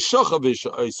im loy shochav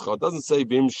ishaischa. It doesn't say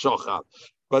bim shochav.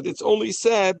 But it's only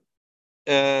said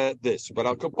this. But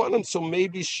al kapanim. So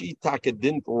maybe she Taka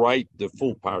didn't write the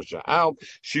full parsha out.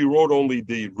 She wrote only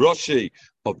the Rashi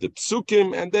of the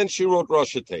Psukim, and then she wrote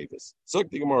Rasha Tevis. Zok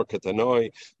the Gemara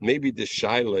Katanoi, maybe the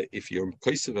Shaila, if you're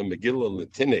Kosev and Megillah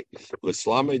Latinik,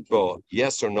 L'Slamed Bo,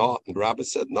 yes or not, and Rabbi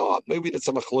said no, maybe that's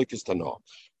a machlokes to know.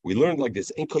 We learned like this,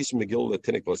 in Kosev Megillah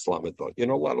Latinik L'Slamed Bo. You're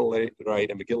not allowed to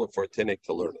write a Megillah for a Tinik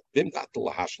to learn it. Vim dat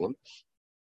lahashlam.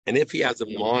 And if he has a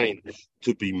mind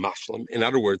to be mashlam, in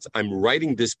other words, I'm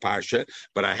writing this parsha,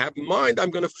 but I have in mind I'm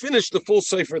going to finish the full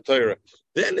Sefer Torah,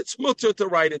 then it's mutter to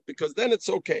write it because then it's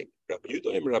okay. Rabbi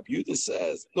Yehuda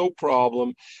says, no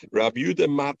problem. Rabbi Yehuda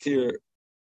matir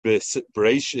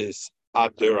bereishis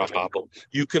ader amabel.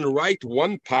 You can write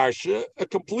one parsha, a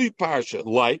complete parsha,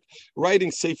 like writing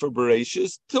Sefer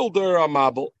Bereishis till der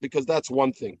amabel, because that's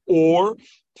one thing. Or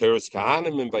Teres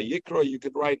Kahanim and Vayikra, you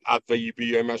could write At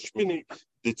Vayibiyem Hashmini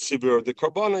the tzibur of the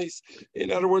karbanis.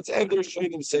 In other words, and they're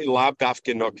showing him say lab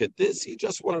dafke not at this. He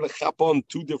just wanted to chap on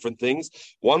two different things.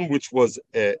 One which was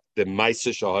the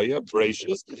Maisa Shahaya,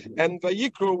 gracious, and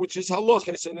Vayikro, which is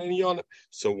halachas and Yonim.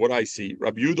 So what I see,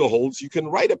 Rabbi Yehuda holds you can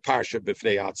write a parsha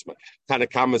b'fnei atzma.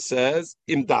 Tanakama says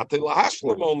imdate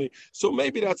lahashlam only. So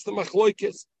maybe that's the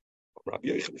machloikis. Rabbi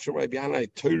Yochanan, Rabbi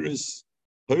Yanai,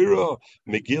 Torah,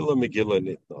 Megillah,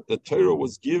 Nitna. The Torah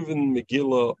was given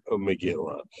Megillah or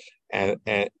Megillah. And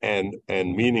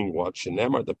meaning what?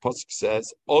 Shenemar, the pasuk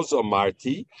says, Ozo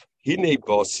Marti, Hine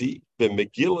Bosi, the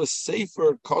Megillah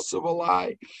Sefer Kosovo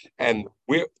Alai. And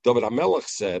where David HaMelech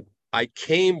said, I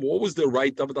came, what was the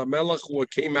right David HaMelech who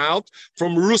came out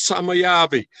from Rus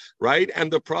HaMayavi, right?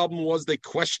 And the problem was they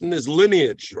questioned his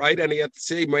lineage, right? And he had to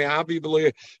say Mayavi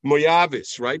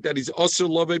Moyavis, right? That he's also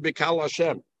Love Bekal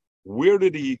Hashem. Where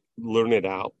did he learn it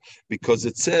out? Because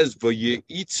it says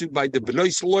Vayitzu by the Bnei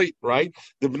Sloit, right?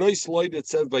 The Bnei Sloit, it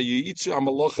says Vayitzu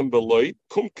Amalochem Beloit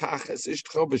Kum Kachas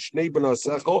Ishtcha V'Shnei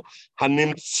B'Nasecho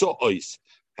Hanim Tzois.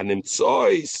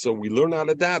 So we learn out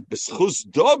of that. B'schus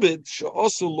David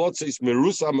also lotzes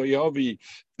Merus Amayavi,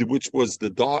 which was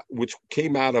which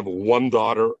came out of one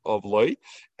daughter of Lot,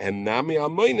 and Nami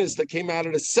Aminus that came out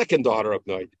of the second daughter of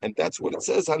Lot. And that's what it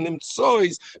says Hanim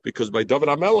Tzois, because by David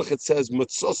HaMelech it says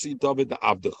Matzosi David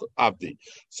Abdi.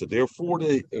 So therefore,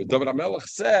 the David HaMelech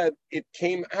said it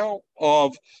came out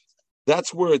of.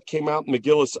 That's where it came out in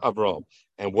Megillus Avram.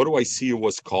 And what do I see it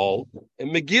was called? A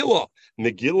Megillah.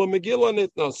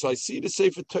 Megillah. So I see the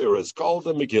Sefer Torah is called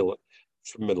a Megillah.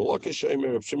 So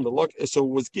it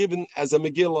was given as a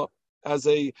Megillah, as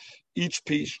each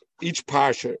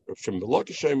parsha.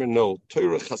 No,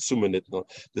 Torah Chasumanitna.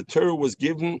 The Torah was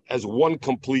given as one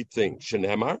complete thing.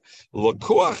 Shenemar,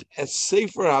 Lakuach as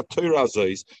Sefer HaTorah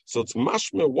Zois. So it's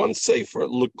mashma, one Sefer.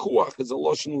 Lakuach is a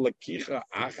loshon Lakicha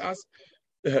Achas.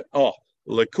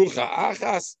 Lekucha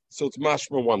achas, so it's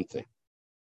mashma one thing.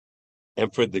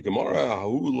 And for the Gemara,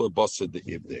 ha'ula basa de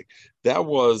ibdik, that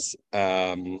was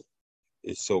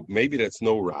so maybe that's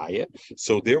no raya.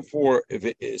 So therefore, if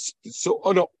it is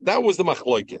that was the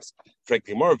machloikis.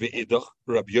 Rabbi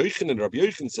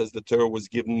Yochanan says the Torah was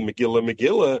given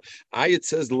Megillah. It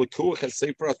says Lekuach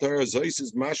Sefer Torah Zois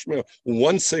is mashma.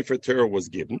 One Sefer Torah was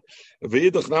given. And for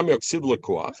Rabbi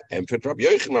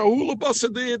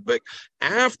Yochanan,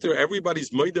 after everybody's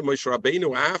Moedah Moshe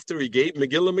Rabbeinu, after he gave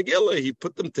Megillah, he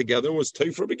put them together and was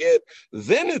Teifer Begid.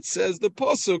 Then it says the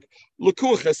pasuk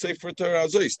Lekuach Sefer Torah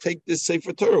Zois. Take this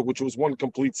Sefer Torah, which was one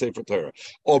complete Sefer Torah.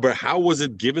 But how was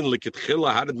it given?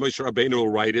 Liketchila, how did Moshe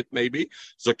Rabbeinu write it? Maybe.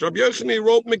 So Rabbi Yochanan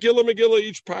wrote Megillah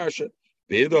each parsha.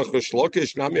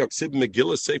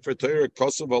 Megillah Sefer Torah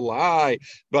Kosovo Alai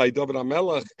by David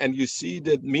HaMelech, and you see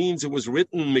that means it was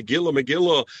written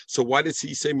Megillah. So why does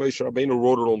he say Moshe Rabbeinu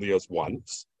wrote it only as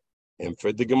once? And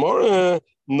for the Gemara,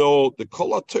 no, the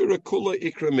Kol Torah Kula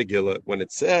Ikra Megillah, when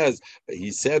it says,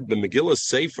 he said the Megillah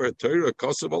Sefer Torah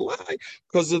Kosovo Alai,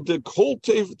 because the whole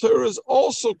Torah is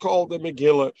also called the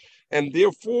Megillah, and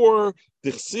therefore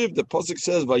the pasuk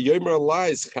says, "Vayomer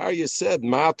Alai." Zechariah said,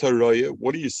 "Ma Torah."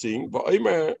 What are you seeing?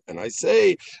 Vayomer, and I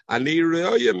say, "Ani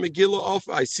Re'aya Megillah off."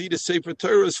 I see the Sefer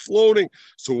Torah is floating.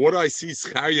 So what do I see?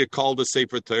 Zechariah called the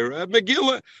Sefer Torah a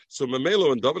Megillah. So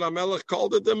Mamelo and David HaMelech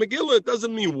called it the Megillah. It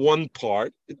doesn't mean one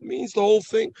part; it means the whole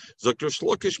thing. Zakir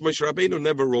Shlokish Moshe Rabbeinu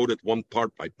never wrote it one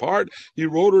part by part. He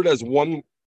wrote it as one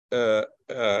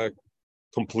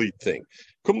complete thing.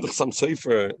 The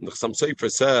Chassam Sofer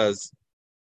says.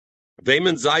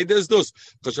 Wemen Seide ist das?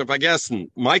 Kannst du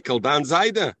vergessen. Michael, dann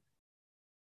Seide?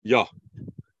 Ja.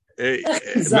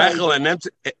 Michael, nimmt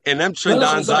schon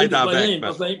dann Seide weg.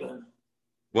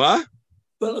 Was?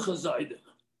 Welche Seide?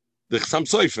 The Chassam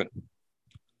Sofer.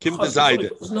 Kim the Seide.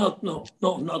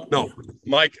 No.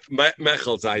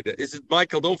 Michael Seide. Is it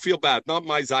Michael? Don't feel bad. Not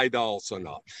my Seide also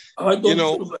not. I don't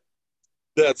feel bad.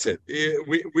 That's it.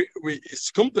 It's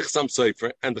come to Chassam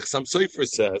Sofer, and the Chassam Sofer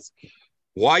says,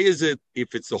 why is it,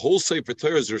 if it's the whole Sefer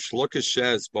Torah, as Rish Lakish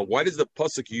says, but why does the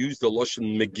pasuk use the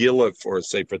lashon Megillah for a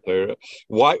Sefer Torah?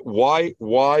 Why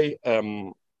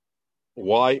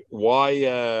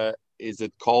is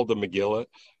it called a Megillah?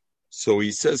 So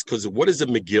he says, because what does a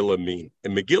Megillah mean? A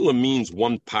Megillah means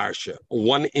one parsha,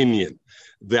 one inyan.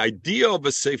 The idea of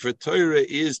a Sefer Torah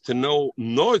is to know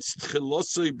the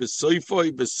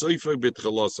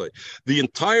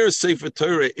entire Sefer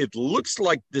Torah. It looks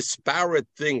like disparate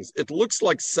things. It looks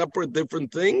like separate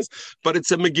different things, but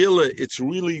it's a Megillah. It's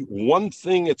really one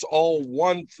thing. It's all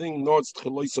one thing.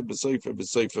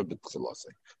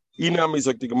 Inam is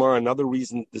like the Gemara. Another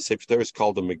reason the Sefer Torah is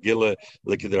called the Megillah,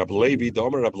 like the Rabbi Levi, the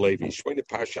Omer Rabbi Levi, Shmona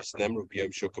Parshas Nemru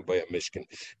B'Yom Shukim B'Yom Mishkan.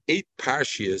 8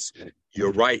 parshas.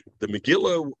 You're right. The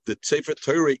Megillah, the Sefer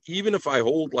Torah, even if I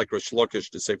hold like Rosh Lakish,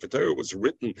 the Sefer Torah was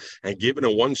written and given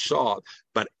in one shot,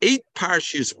 but 8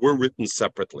 parshas were written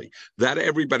separately. That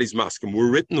everybody's masking. Were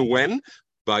written when?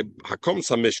 By Hakom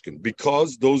Samishkin,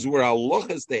 because those were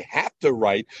halachas they had to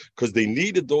write because they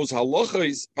needed those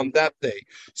halachas on that day.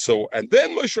 So, and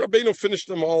then Moshe Rabbeinu finished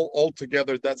them all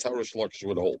together. That's how Rosh Lakish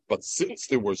would hold. But since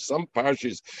there were some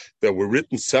parshas that were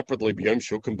written separately b'yom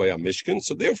shukim by a mishkan,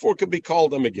 so therefore it could be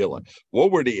called a Megillah.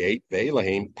 What were the 8?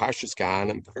 Ve'elahin parshas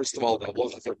Kahanim. First of all, the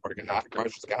halachas are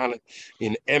parshas Kahanim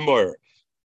in Emor.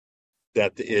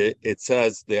 That it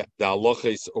says the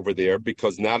halacha over there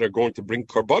because now they're going to bring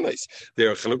korbanos.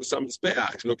 They're chanukah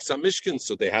mizbeach, chanukah mishkan,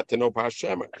 so they had to know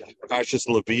Parshas Parshas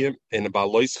Leviim and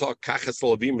about loischa kachas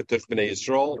Leviim etuch b'nei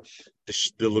Yisrael.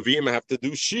 The Leviim have to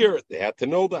do shir. They had to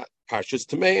know that. Parshas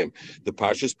Tameim, the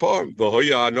Parshas Poem.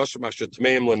 V'hoya anoshim asher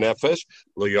Tameim lenefesh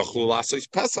lo yochlu lasos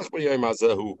Pesach b'yom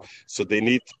hazehu. So they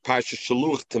need Parshas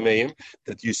Shaluch Tameim,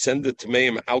 that you send the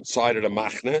Tameim outside of the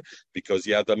Machne, because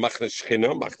you have the Machne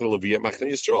Shechina, Machne Leviah,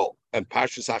 Machne Yisrael. And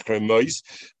Parshas Achrei Mois,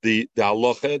 the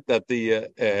halacha that the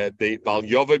Bal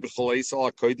Yovei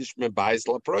b'choleisal hakodesh mebayis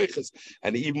laproiches.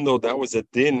 And even though that was a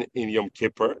din in Yom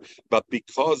Kippur, but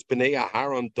because Bnei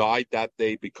Aharon died that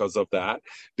day because of that,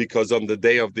 because on the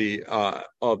day of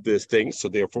this thing, so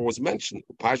therefore was mentioned.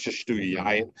 Parshas Shtu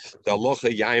Yayin, the halacha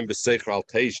Yayin b'seicher al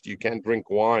teisht, you can't drink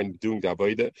wine doing the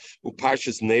avodah.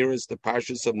 Parshas Neiros, the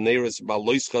Parshas of Neiros,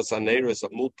 Baloischas Neiros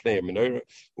of Mulpnei Menorah.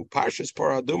 Parshas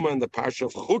Paraduma and the Parsha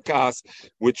of Chukas,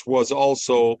 which was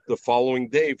also the following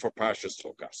day for Parshas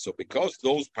Chukas. So because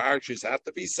those parshas had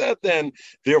to be said, then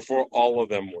therefore all of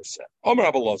them were said. Omer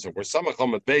Rabbi Lazar, we're Samach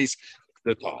Hamad Beis,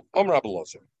 the top. Omer Rabbi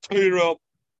Lazar, Torah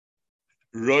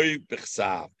Roi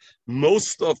B'chsav.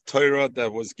 Most of Torah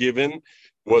that was given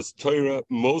was Torah.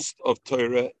 Most of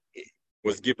Torah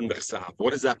was given b'chsav.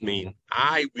 What does that mean?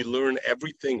 We learn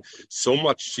everything. So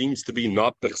much seems to be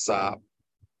not b'chsav.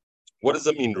 What does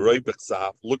it mean, Roi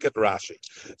B'chsav? Look at Rashi.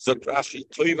 So Rashi,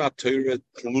 Toiva Torah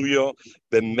Tluya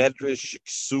B'medrash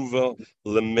Ksuva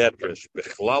L'medrash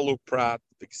B'chlalu Prat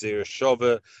B'gzeir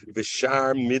Shova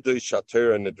V'shar Midoy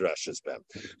Shatorah Nedrashes Bem.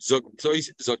 So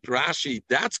Rashi,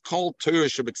 that's called Torah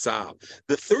Sheb'chsav.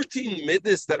 The 13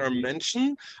 midas that are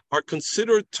mentioned are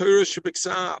considered Torah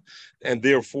Sheb'chsav, and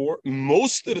therefore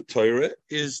most of the Torah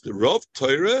is the Rav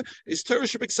Torah is Torah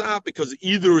Sheb'chsav because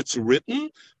either it's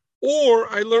written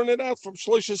or I learn it out from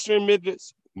Shlosh Esrei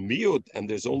Midas. Miud, and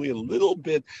there's only a little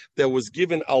bit that was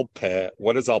given al peh.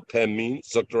 What does al peh mean?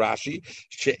 Dr. Rashi,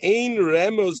 she'ein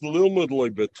remos lilmud loy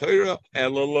b'Torah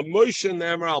ela l'Moshe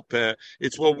nemer al peh.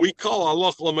 It's what we call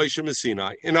halach l'Moshe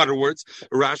Messinai. In other words,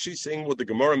 Rashi saying what the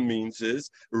Gemara means is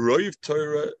Roiv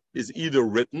Torah is either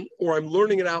written or I'm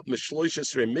learning it out Mishlosh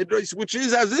Esrei Midrash, which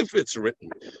is as if it's written.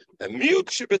 And miut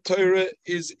sheb'Torah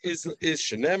is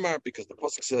shenemar because the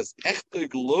pasuk says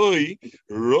echteg loy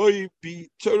roi bi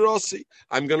Torasi.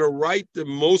 I'm going to write the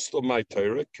most of my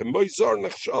Torah.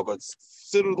 It's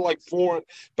considered like foreign,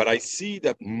 but I see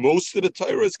that most of the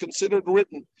Torah is considered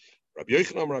written. Rabbi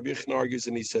Yochanan argues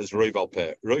and he says, Roiv al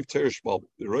peh. Roiv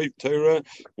Torah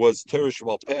was Torah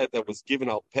shebal peh that was given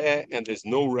al peh, and there's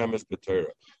no remes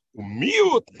b'Torah.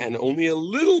 Miut, and only a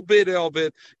little bit of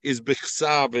it is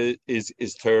b'chsav,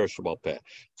 is Torah shebal peh.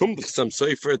 Come to some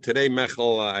sefer today,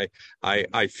 Mechel.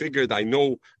 I figured I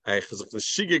know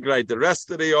the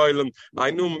rest of the island.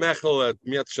 I knew Mechel at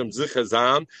Miatshem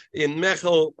Zichazan in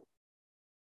Mechel.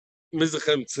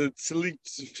 Mizrachem to leap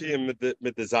mit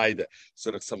the Zayde. So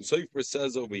that some Sefer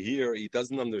says over here, he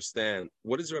doesn't understand.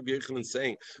 What is Rabbi Yochanan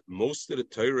saying? Most of the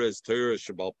Torah is Torah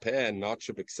Shebal Peh and not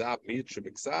Shebiksav, Miyut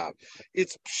Shebiksav.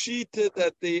 It's pshita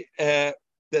that the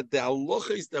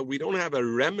halachas that we don't have a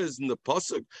remez in the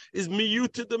pasuk is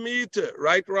miyuta the miyuta,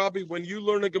 right, Rabbi? When you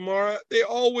learn a Gemara, they're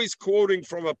always quoting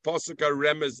from a pasuk, a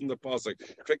remez in the pasuk.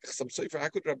 Some Sefer, how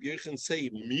could Rabbi Yochanan say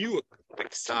miyut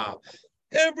biksav?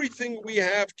 Everything we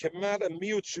have, Kemada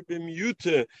Miut Shibim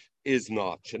is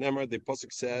not. Shenemar, the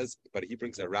Pasuk says, but he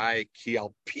brings a rai, Ki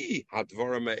al pi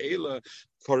hadvara me'ela,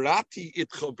 Korati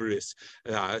itcho bris.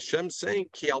 Hashem saying,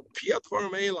 Ki al pi hadvara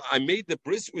me'ela, I made the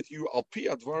bris with you, al pi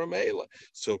hadvara me'ela.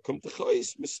 So come to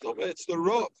Chayis, Mistova, it's the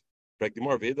Rav. But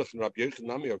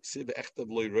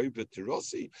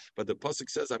the pasuk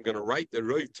says, "I'm going to write the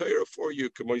Rov Torah for you."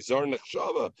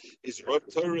 Is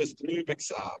Rov Torah is Tlu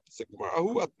B'Ksav?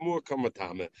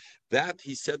 That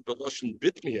he said B'Lashon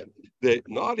Bitmiyah. The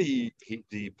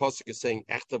pasuk is saying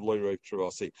Echtav Lo Rov Torah.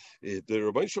 The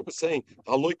Rebbeinu Shalom is saying,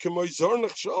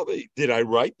 did I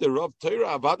write the Rov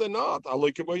Torah? Avada not.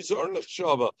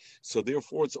 So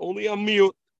therefore, it's only a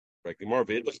mute. He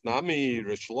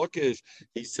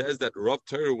says that Rav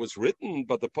Torah was written,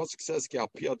 but the pasuk says is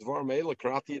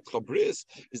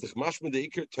the chmashma the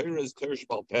ikar Torah is Torah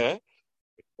shebal peh.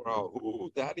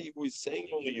 Wow, that he was saying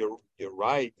only you're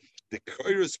right. The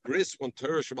Kairos bris on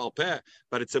Torah shebal peh,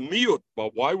 but it's a miyut.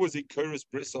 But why was he Kairos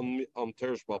bris on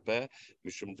Torah shebal peh?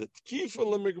 It's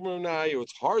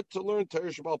hard to learn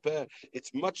Torah shebal peh.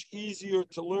 It's much easier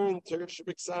to learn Torah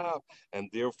shebiksav, and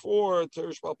therefore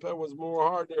Torah shebal peh was more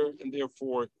harder, and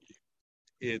therefore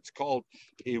it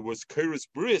was Kairos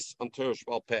bris on Torah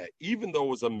shebal peh, even though it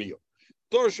was a miyut.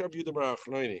 He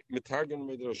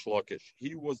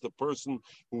was the person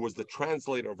who was the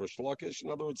translator of Rish Lakish.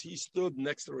 In other words, he stood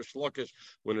next to Rish Lakish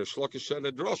when Rish Lakish said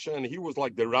a drasha, and he was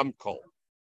like the Ramkol.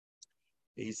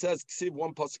 He says,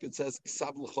 one pasuk it says,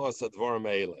 "Ksav l'chos advarim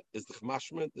eila." Is the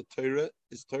chmashment the Torah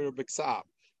is Torah b'ksav.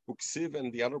 Uksiv,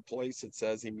 and the other place it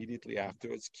says immediately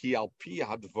afterwards, "Ki al pi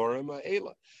hadvarim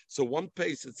eila." So one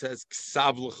place it says,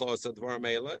 "Ksav l'chos advarim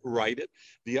eila." Write it.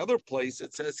 The other place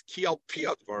it says, "Ki al pi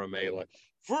hadvarim eila."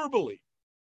 Verbally.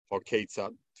 Okay,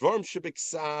 tzad. Dvarim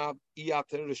shebiksav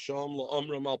iyater risham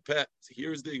la'amram al peh.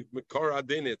 Here's the Makar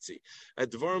Adinitzi.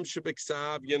 At Dvarim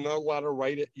shebiksav, you're not allowed to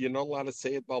write it. You're not allowed to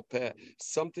say it bal peh.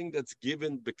 Something that's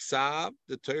given biksav,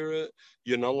 the Torah,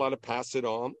 you're not allowed to pass it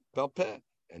on bal peh.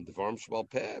 And Dvarim shebal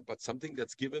peh, but something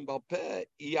that's given bal peh,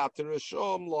 iyater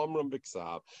risham la'amram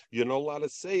biksav. You're not allowed to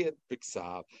say it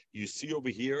biksav. You see over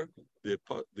here, the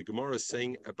Gemara is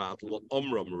saying about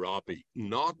la'amram Rabbi,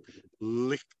 not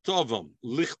lichtovam,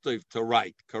 lichtov to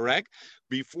write, correct?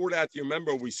 Before that, you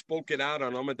remember we spoke it out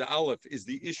on Amud Aleph. Is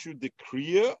the issue the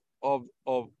kriya or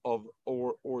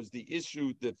is the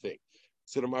issue the thing?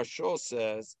 So the Marshal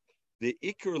says the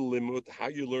ikar limud, how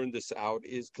you learn this out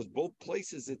is because both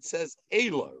places it says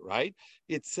Eila, right?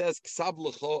 It says ksav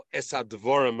l'cho es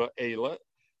hadvarim Eila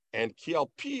and ki al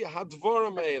pi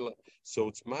hadvarim Eila. So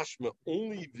it's mashma,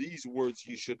 only these words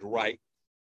you should write.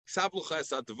 Ksav l'cho es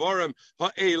hadvarim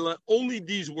ha'eila, only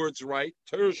these words write.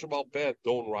 Torah shebal peh,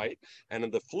 don't write. And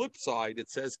on the flip side, it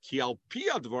says ki al pi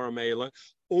hadvarim Eila,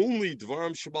 only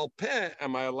dvarim shebal peh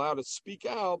am I allowed to speak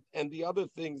out, and the other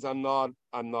things I'm not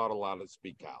allowed to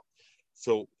speak out.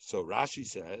 So Rashi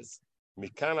says,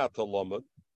 Mikana Talmud,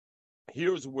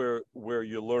 here's where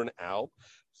you learn out.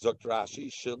 Zok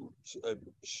Rashi,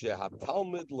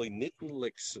 Shehatalmud le'nitn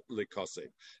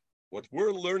l'kaseh. What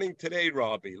we're learning today,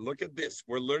 Rabbi, look at this.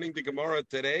 We're learning the Gemara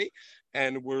today,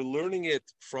 and we're learning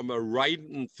it from a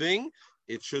written thing.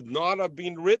 It should not have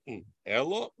been written.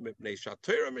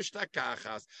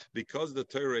 Because the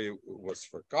Torah was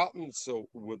forgotten, so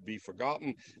it would be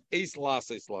forgotten. And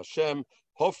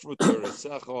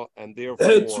therefore,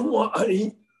 that's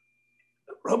why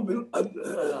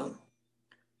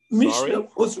Mishnah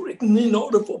was written in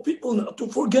order for people not to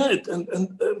forget, and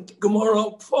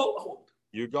Gemara followed.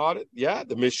 You got it? Yeah,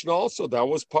 the Mishnah also, that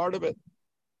was part of it.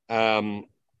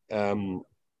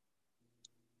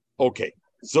 Okay.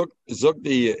 Zog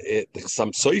the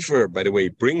Sam Sofer, by the way,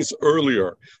 brings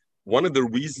earlier one of the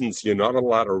reasons you're not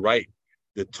allowed to write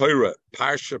the Torah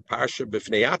parsha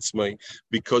b'fnei atzmai,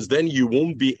 because then you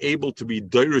won't be able to be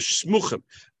derish smuchim.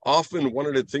 Often one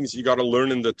of the things you got to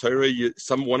learn in the Torah,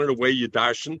 one of the way you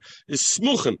darshan is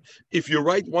smuchim. If you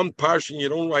write one parsha and you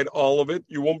don't write all of it,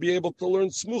 you won't be able to learn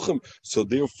smuchim. So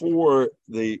therefore,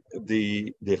 the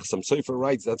Chassam Sofer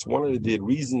writes that's one of the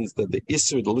reasons that the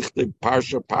Isser the lichte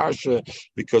parsha,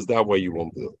 because that way you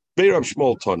won't do it. Beirav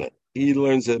Shmuel Toneh. He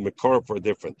learns that Makor for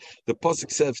different. The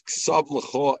pasuk says, "Ksav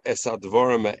l'cho es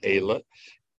hadvarim ha'ela."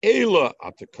 Ela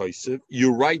atakosiv.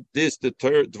 You write this the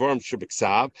dvarim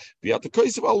shebiksav. The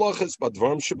atakosiv halachas, but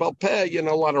dvarim shebal peh. You're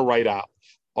not allowed to write out.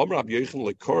 Amrab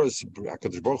Yochanan lekoros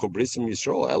Hakadosh Baruch Hu brisim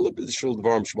Yisrael ela b'shul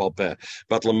dvarim shebal peh.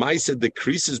 But Lamaisa the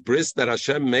krisis bris that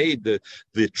Hashem made, the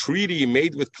treaty he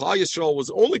made with Klal Yisrael was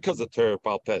only because of Torah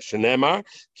bal peh. Shenemar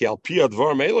ki al pi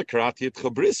dvarim ela karati et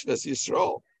chabris ves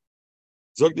Yisrael.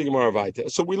 So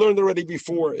we learned already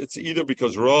before, it's either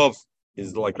because Rav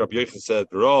is like Rabbi Yochanan said,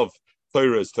 Rav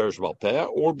Torah is Torah Shebal Peh,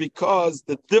 or because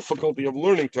the difficulty of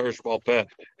learning Torah Shebal Peh,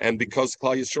 and because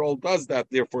Klal Yisrael does that,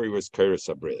 therefore he was Torah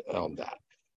Sabri on that.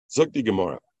 Zok the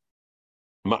Gemara.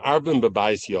 Ma'arvin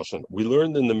b'bayis yoshan. We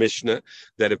learned in the Mishnah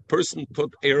that if a person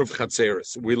put erev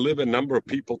chatzeres, we live a number of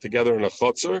people together in a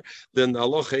chotzer, then the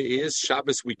halacha is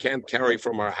Shabbos we can't carry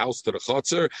from our house to the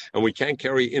chotzer, and we can't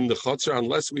carry in the chotzer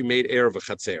unless we made erev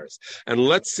chatzeres. And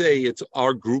let's say it's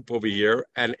our group over here,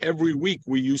 and every week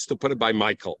we used to put it by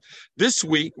Michael. This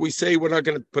week we say we're not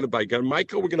going to put it by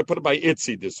Michael, we're going to put it by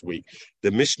Itzi this week.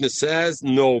 The Mishnah says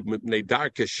no,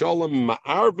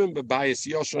 ma'arvin b'bayis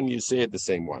yoshan. You say it the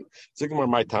same one.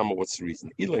 My time, what's the reason?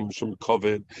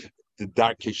 The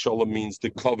dark shalom means the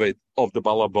covet of the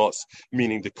balabas,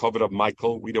 meaning the covet of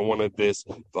Michael. We don't want this.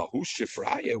 Vahu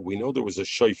shifraya. We know there was a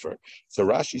shofar. So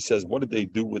Rashi says, what did they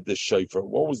do with this shofar?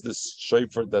 What was this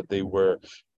shofar that they were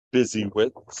busy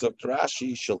with? So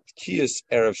Rashi Shalkiyas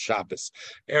Erev Shabbos.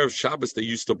 Erev Shabbos, they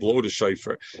used to blow the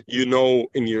shofar. You know,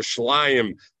 in your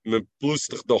shlayim,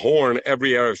 the horn,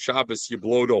 every Erev Shabbos, you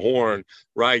blow the horn,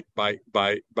 right, by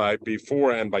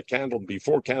before and by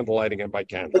before candle lighting and by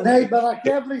candle.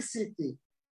 Every city.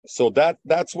 So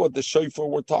that's what the shofar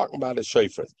we're talking about is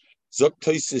shofar. So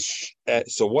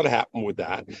what happened with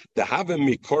that? The Havim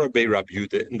Mikora Bei Rabbi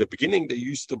Yehuda. In the beginning, they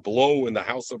used to blow in the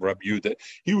house of Rabbi Yehuda.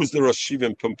 He was the Rosh Shiva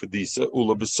in Pumpadisa.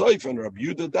 Ula B'Soif, and Rabbi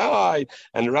Yehuda died,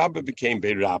 and Rabbi became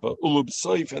Bei Rabba. Ula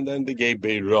B'Soif, and then they gave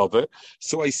Bei Rabba.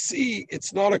 So I see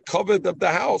it's not a covet of the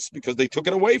house because they took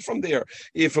it away from there.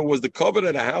 If it was the covet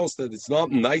of the house that it's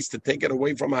not nice to take it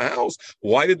away from a house,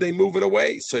 why did they move it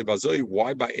away? So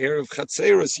why by Erev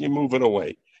Chatzeres you move it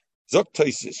away?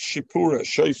 Zoktoisis, Shipura,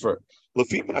 Shofar. What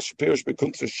the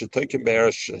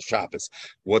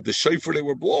shofar they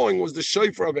were blowing was the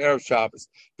shofar of Erev Shabbos.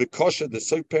 The kosher, the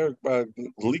soper,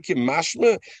 likim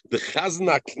mashma, the chazan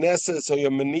knesses, so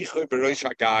your menicho berosh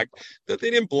hagag, that they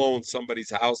didn't blow in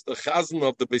somebody's house. The chazan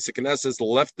of the basic knesses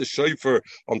left the shofar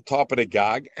on top of the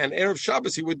gag, and Erev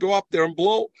Shabbos he would go up there and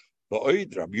blow. They're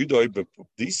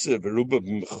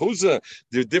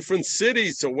different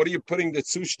cities, so what are you putting the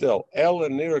tzushtel? El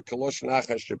and near Kalosh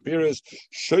Nachash Shapiris,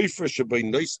 Shofar Shabay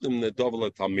Noistim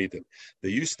Nedovala Talmidim.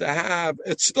 They used to have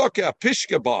a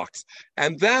pishka box,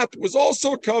 and that was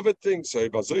also a covered thing. So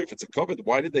if it's a covered,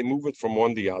 why did they move it from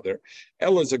one to the other?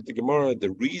 El is the Gemara,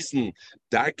 the reason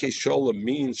Darke Shalom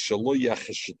means Shalo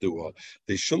Yachashadua.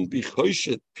 They shouldn't be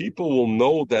choshet. People will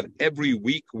know that every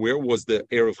week where was the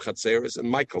Erev Chatzeres in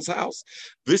Michael's house.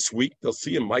 This week they'll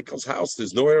see in Michael's house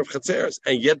there's no Erev Chatzeres,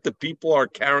 and yet the people are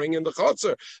carrying in the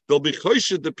Chatzer. They'll be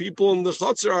choshed. The people in the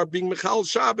Chatzer are being Mechal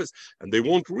Shabbos, and they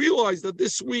won't realize that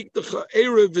this week the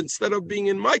Erev, instead of being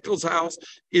in Michael's house,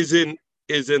 is in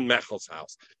Mechel's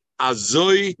house.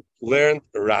 Azoi learned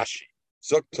Rashi.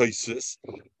 Zok Toisus,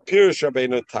 Pirush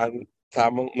Rabbeinu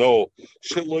Tamil. No,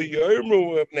 Shelo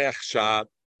Yormu Nechshad.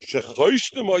 They're going to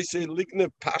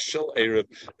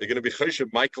be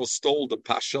choshev. Michael stole the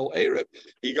pashel Arab.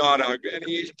 He got and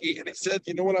he said,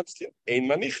 "You know what I'm stealing?" And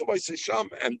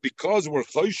because we're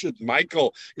choshev,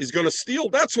 Michael is going to steal.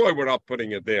 That's why we're not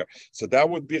putting it there. So that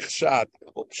would be chshad.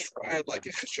 Like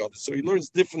a chshad. So he learns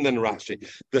different than Rashi.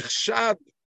 The chshad,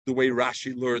 the way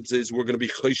Rashi learns, is we're going to be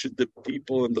choshed. The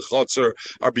people in the chotzer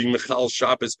are being mechal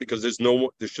Shabbos because there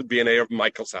should be an heir of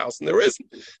Michael's house, and there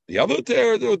isn't. The other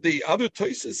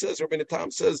Tosis says, Rabbeinu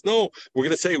Tam says, no, we're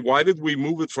going to say, why did we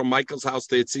move it from Michael's house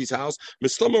to Itzi's house?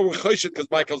 Mistama we're choshed because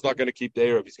Michael's not going to keep the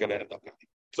heir if he's going to end up.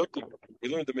 So we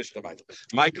learned the Mishnah Michael.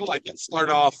 Michael, I can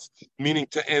start off meaning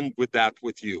to end with that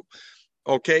with you.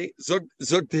 Okay, zog the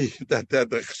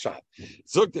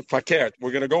fakert. We're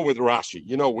going to go with Rashi.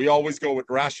 You know, we always go with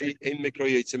Rashi. In Mikra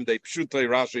Yitzim Dei Pshutai,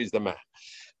 Rashi is the man.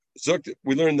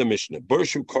 We learned the Mishnah.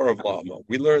 Burshu Korav Lama.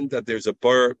 We learned that there's a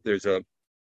bar.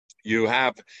 You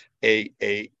have a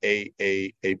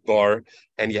bar,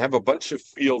 and you have a bunch of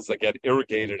fields that get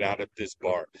irrigated out of this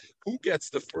bar. Who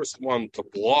gets the first one to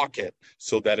block it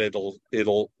so that it'll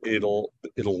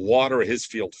water his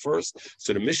field first?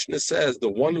 So the Mishnah says the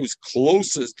one who's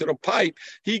closest to the pipe,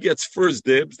 he gets first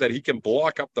dibs, that he can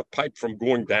block up the pipe from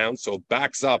going down, so it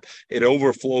backs up, it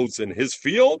overflows in his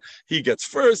field. He gets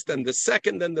first, and the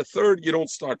second and the third, you don't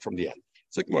start from the end.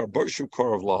 It's like Mar Barshu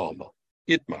Korav Lahama.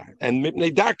 Itmar and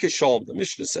Mipnei Darkeshal, the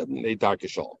Mishnah said Mipnei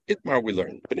Darkeshal. Itmar, we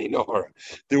learned. B'nei Nahara.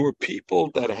 There were people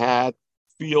that had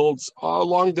fields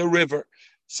along the river.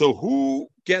 So who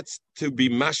gets to be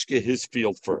mashke his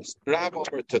field first? The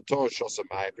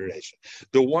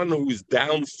one who's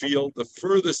downfield, the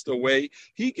furthest away,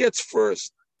 he gets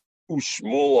first.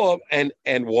 Ushmula, and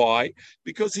why?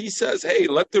 Because he says, hey,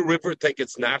 let the river take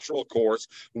its natural course.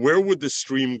 Where would the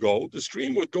stream go? The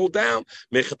stream would go down.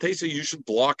 Mechatesa, you should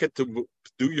block it to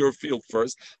do your field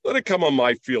first. Let it come on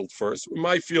my field first. When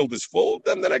my field is full,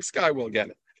 then the next guy will get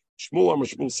it.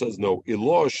 Shmuel says no.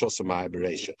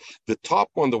 The top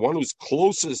one, the one who's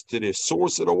closest to the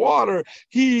source of the water,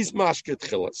 he's mashket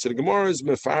chila. So the Gemara is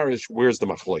mefarish. Where's the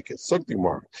machlokes? Something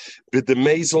more. But the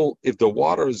mazel, if the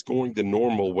water is going the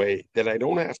normal way, then I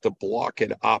don't have to block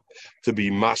it up to be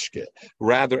mashket.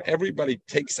 Rather, everybody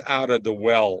takes out of the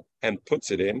well and puts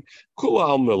it in.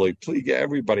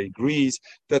 Everybody agrees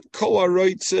that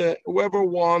whoever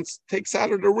wants takes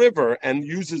out of the river and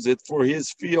uses it for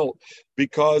his field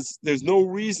because there's no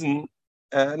reason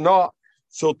not.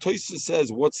 So Toysa says,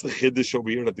 what's the chiddush over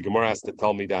here that the Gemara has to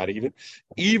tell me that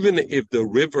even if the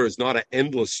river is not an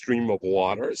endless stream of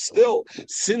water, still,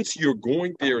 since you're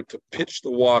going there to pitch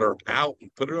the water out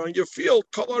and put it on your field,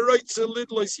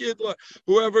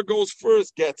 whoever goes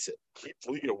first gets it.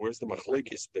 Where's the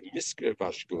machlekes? The misker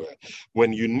vashgua.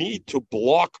 When you need to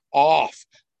block off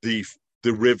the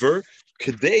river,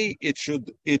 today it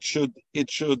should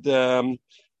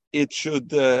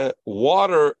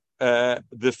water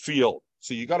the field.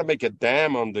 So you got to make a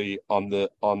dam on the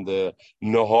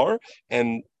nahar,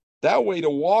 and that way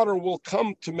the water will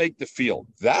come to make the field.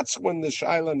 That's when the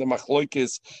shaila and the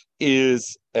machlokes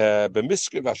is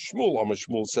b'miskriv Shmuel.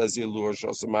 Shmuel says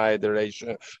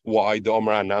why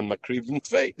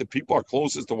the the people are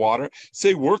closest to water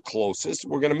say we're closest.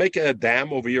 We're going to make a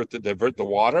dam over here to divert the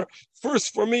water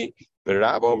first for me. But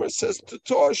Rav Omer says to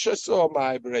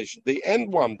the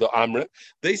end one, the Amrit,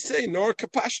 they say nor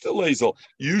kapashta lezel.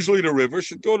 Usually the river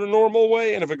should go the normal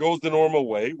way, and if it goes the normal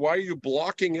way, why are you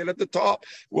blocking it at the top?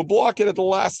 We'll block it at the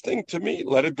last thing to me.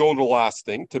 Let it go the last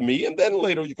thing to me, and then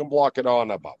later you can block it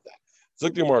on above that.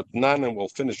 And we'll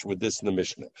finish with this in the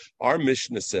Mishnah. Our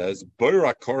Mishnah says, when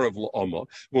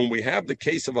we have the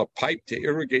case of a pipe to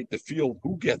irrigate the field,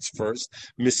 who gets first?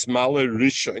 Mismale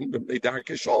Rishon,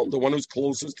 the one who's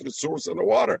closest to the source of the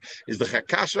water, is the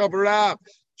Chakasha of Rav.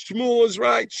 Shmuel is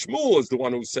right. Shmuel is the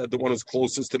one who said the one who's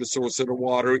closest to the source of the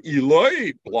water.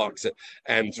 Eloi blocks it.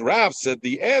 And Rav said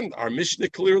the end. Our Mishnah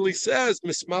clearly says,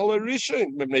 Mismale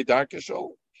Rishon, Mibnei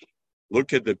Darkeshol.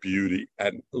 Look at the beauty.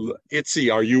 And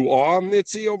Itzi, are you on,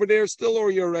 Itzi, over there still, or are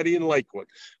you already in Lakewood?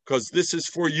 Because this is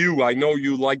for you. I know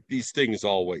you like these things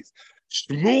always.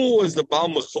 Shmuel is the Baal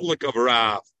Mechulik of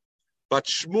Rav. But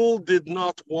Shmuel did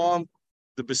not want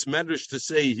the Bismedrish to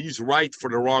say he's right for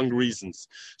the wrong reasons.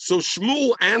 So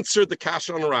Shmuel answered the Kash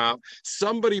on Rav.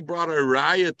 Somebody brought a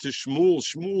raya to Shmuel.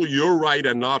 Shmuel, you're right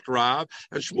and not Rav.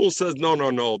 And Shmuel says,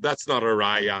 no, that's not a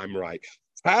raya, I'm right.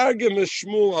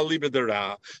 Shmuel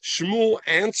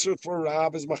answered for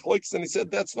Rav as machlokes, and he said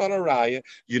that's not a raya.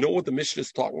 You know what the Mishnah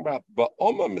is talking about? The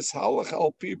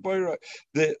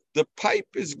pipe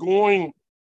is going,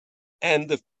 and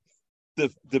the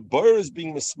bar is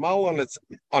being mismal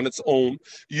on its own.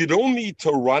 You don't need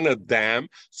to run a dam,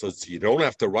 so you don't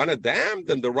have to run a dam.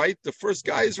 Then the first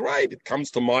guy is right. It comes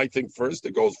to my thing first.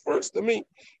 It goes first to me.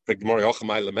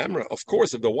 Of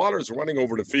course, if the water is running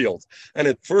over the field and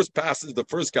it first passes the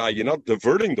first guy, you're not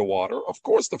diverting the water. Of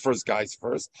course, the first guy's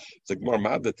first. It's like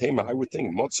I would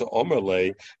think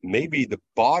maybe the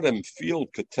bottom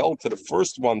field could tell to the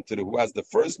first one, who has the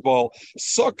first ball,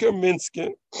 Sucker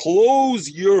Minskin, close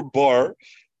your bar,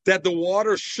 that the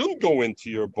water shouldn't go into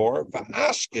your bar,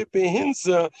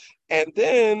 and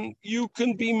then you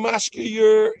can be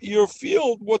mashke your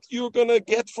field, what you're going to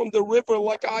get from the river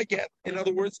like I get. In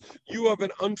other words, you have an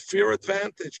unfair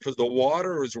advantage because the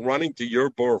water is running to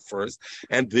your bar first,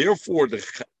 and therefore the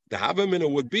Havamina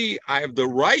would be, I have the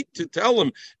right to tell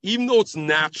him, even though it's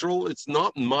natural, it's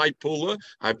not my pula,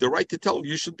 I have the right to tell him,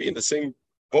 you should be in the same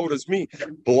boat as me.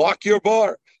 Block your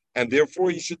bar. And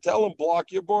therefore, you should tell him,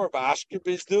 block your bar,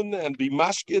 and be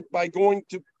mashkit by going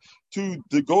to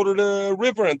go to the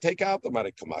river and take out the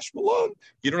marik kamash malon.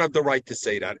 You don't have the right to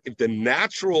say that. If the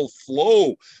natural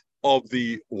flow of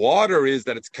the water is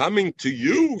that it's coming to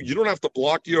you, you don't have to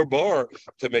block your bar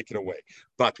to make it away.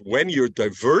 But when you're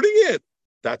diverting it,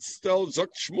 that's still Zok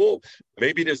Shmuel.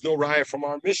 Maybe there's no raya from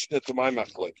our Mishnah to my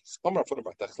machlokes.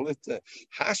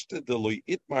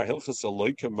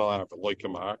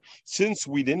 Since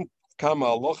we didn't come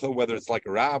halacha, whether it's like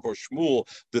Rav or Shmuel,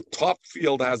 the top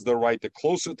field has the right. The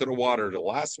closer to the water, the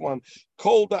last one.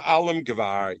 Kol the alam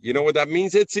gvar. You know what that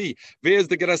means? Itzi. Where's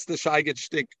the gereste shaiget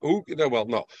shtick? Well,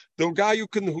 no. The guy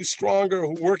who's stronger,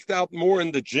 who worked out more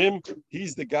in the gym,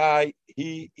 he's the guy.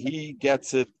 He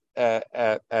gets it.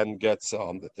 And gets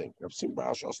on the thing.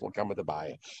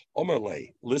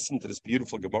 Listen to this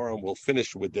beautiful Gemara, and we'll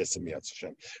finish with this in Yatz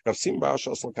Hashem.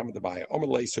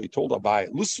 So he told Abai,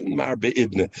 listen, Mar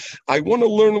Be'idne, I want to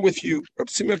learn with you. Rav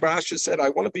Simon Barasha said, I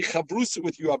want to be chabrusa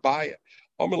with you, Abai.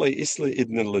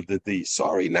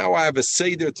 Sorry, now I have a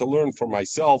seder to learn for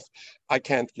myself. I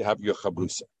can't have your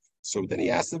chabrusa. So then he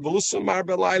asked him,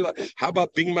 how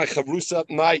about being my chavrusa at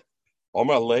night?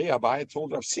 Omar Lei, Abaye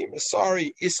told Rav Sima,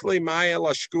 sorry, Islay Maya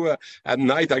Lashkua, at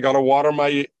night I gotta water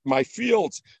my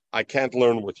fields. I can't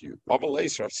learn with you. Omar Lei,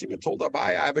 Rav Sima told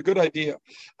Abaye, I have a good idea.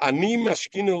 Ani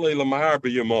mashkinu le'lamar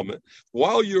b'yamom.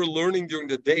 While you're learning during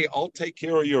the day, I'll take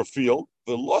care of your field.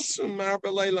 And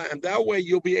that way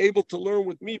you'll be able to learn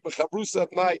with me b'chavrusa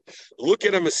at night. Look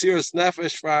at a Mesiras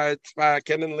Nefesh for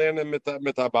kennen lernen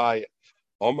mit Abaye.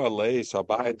 Omar Lei, so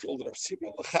Abaye told Rav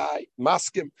Sima, L'chai,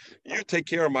 Maskim, you take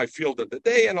care of my field of the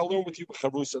day, and I'll learn with you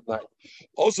b'chavrusa at night.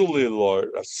 Also, Lord,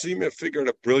 Rav Sima figured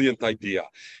a brilliant idea.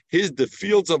 The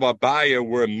fields of Abaye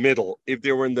were middle. If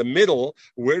they were in the middle,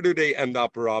 where do they end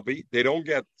up, Rabbi? They don't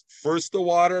get first the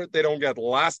water, they don't get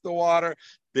last the water.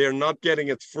 They're not getting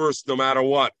it first, no matter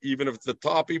what. Even if it's the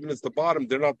top, even if it's the bottom,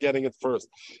 they're not getting it first.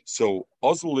 So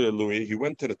Ozuli Louis, he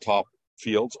went to the top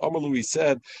fields. Amar Louis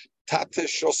said, you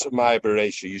should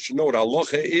know what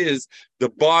halacha is. The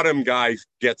bottom guy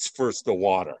gets first the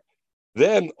water.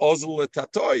 Then Ozul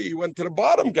Tatoi, he went to the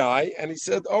bottom guy and he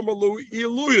said, the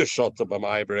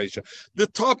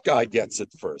top guy gets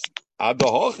it first.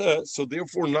 So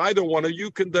therefore, neither one of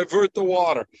you can divert the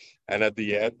water. And at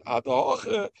the end, this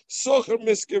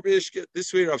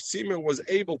way Rav Sima was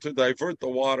able to divert the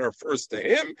water first to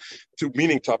him,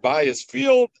 meaning to Abaye's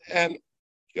field, and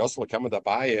he also came with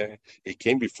Abaye. He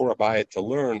came before Abaye to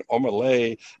learn.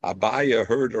 Omalei, Abaye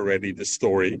heard already the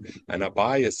story, and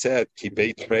Abaye said,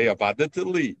 "Kibei trei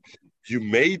abadatili." You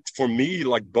made for me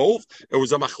like both. It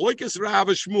was a machlokes Rav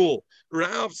and Shmuel.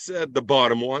 Rav said the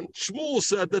bottom one. Shmuel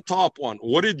said the top one.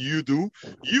 What did you do?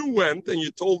 You went and you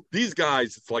told these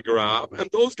guys it's like Rav and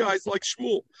those guys like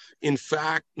Shmuel. In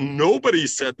fact, nobody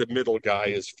said the middle guy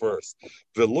is first.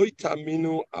 And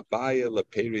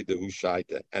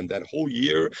that whole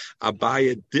year,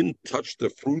 Abaye didn't touch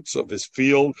the fruits of his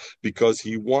field because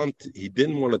he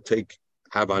didn't want to take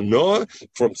Havana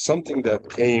from something that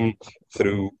came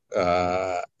through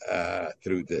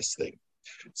this thing.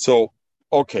 So,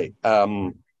 okay.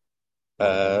 So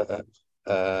we're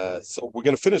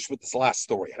going to finish with this last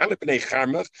story.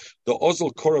 The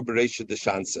Ozil Korah Bereisha de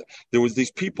Shanse. There was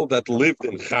these people that lived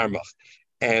in Charmach.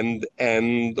 And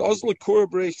Ozil Korah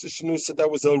Bereisha Shnusa, that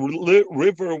was a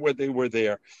river where they were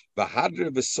there.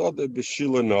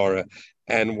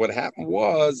 And what happened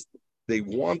was, they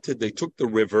took the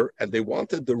river and they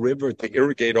wanted the river to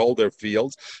irrigate all their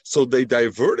fields. So they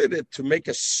diverted it to make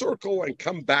a circle and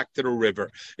come back to the river.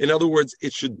 In other words,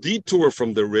 it should detour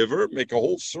from the river, make a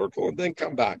whole circle and then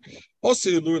come back.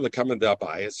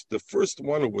 The first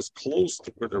one who was close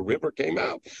to where the river came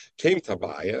out, came to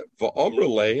Abaye,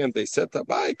 and they said to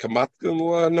Abaye,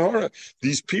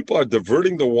 these people are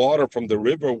diverting the water from the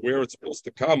river where it's supposed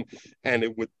to come, and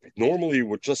it would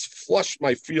just flush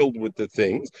my field with the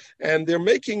things, and they're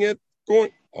making it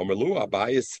going.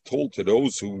 Abaye is told to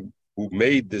those who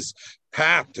made this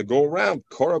path to go around,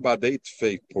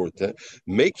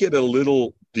 make it a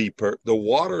little deeper. The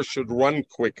water should run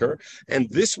quicker, and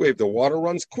this way, if the water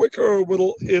runs quicker,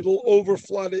 it'll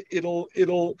overflood it.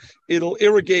 It'll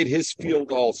irrigate his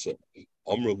field also.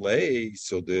 Amrulay,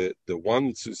 so the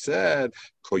ones who said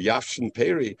Koyafshin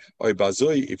Peri,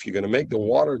 if you're going to make the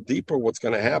water deeper, what's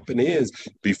going to happen is,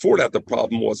 before that the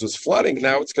problem was flooding.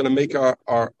 Now it's going to make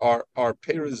our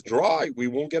pears dry. We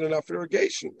won't get enough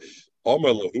irrigation. Omer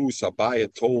Lahu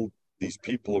Sabaya told these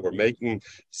people who were making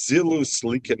Zilus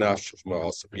Likanash.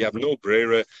 You have no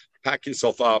brera. Pack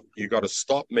yourself up. You got to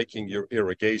stop making your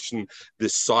irrigation,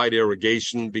 this side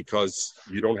irrigation, because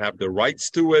you don't have the rights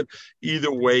to it.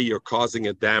 Either way, you're causing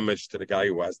a damage to the guy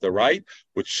who has the right,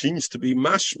 which seems to be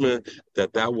mashma,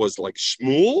 that was like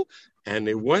Shmuel, and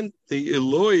it went the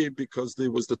Eloi because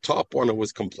there was the top one who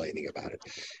was complaining about it.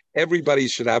 Everybody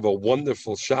should have a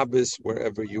wonderful Shabbos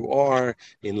wherever you are,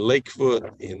 in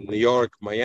Lakewood, in New York, Miami.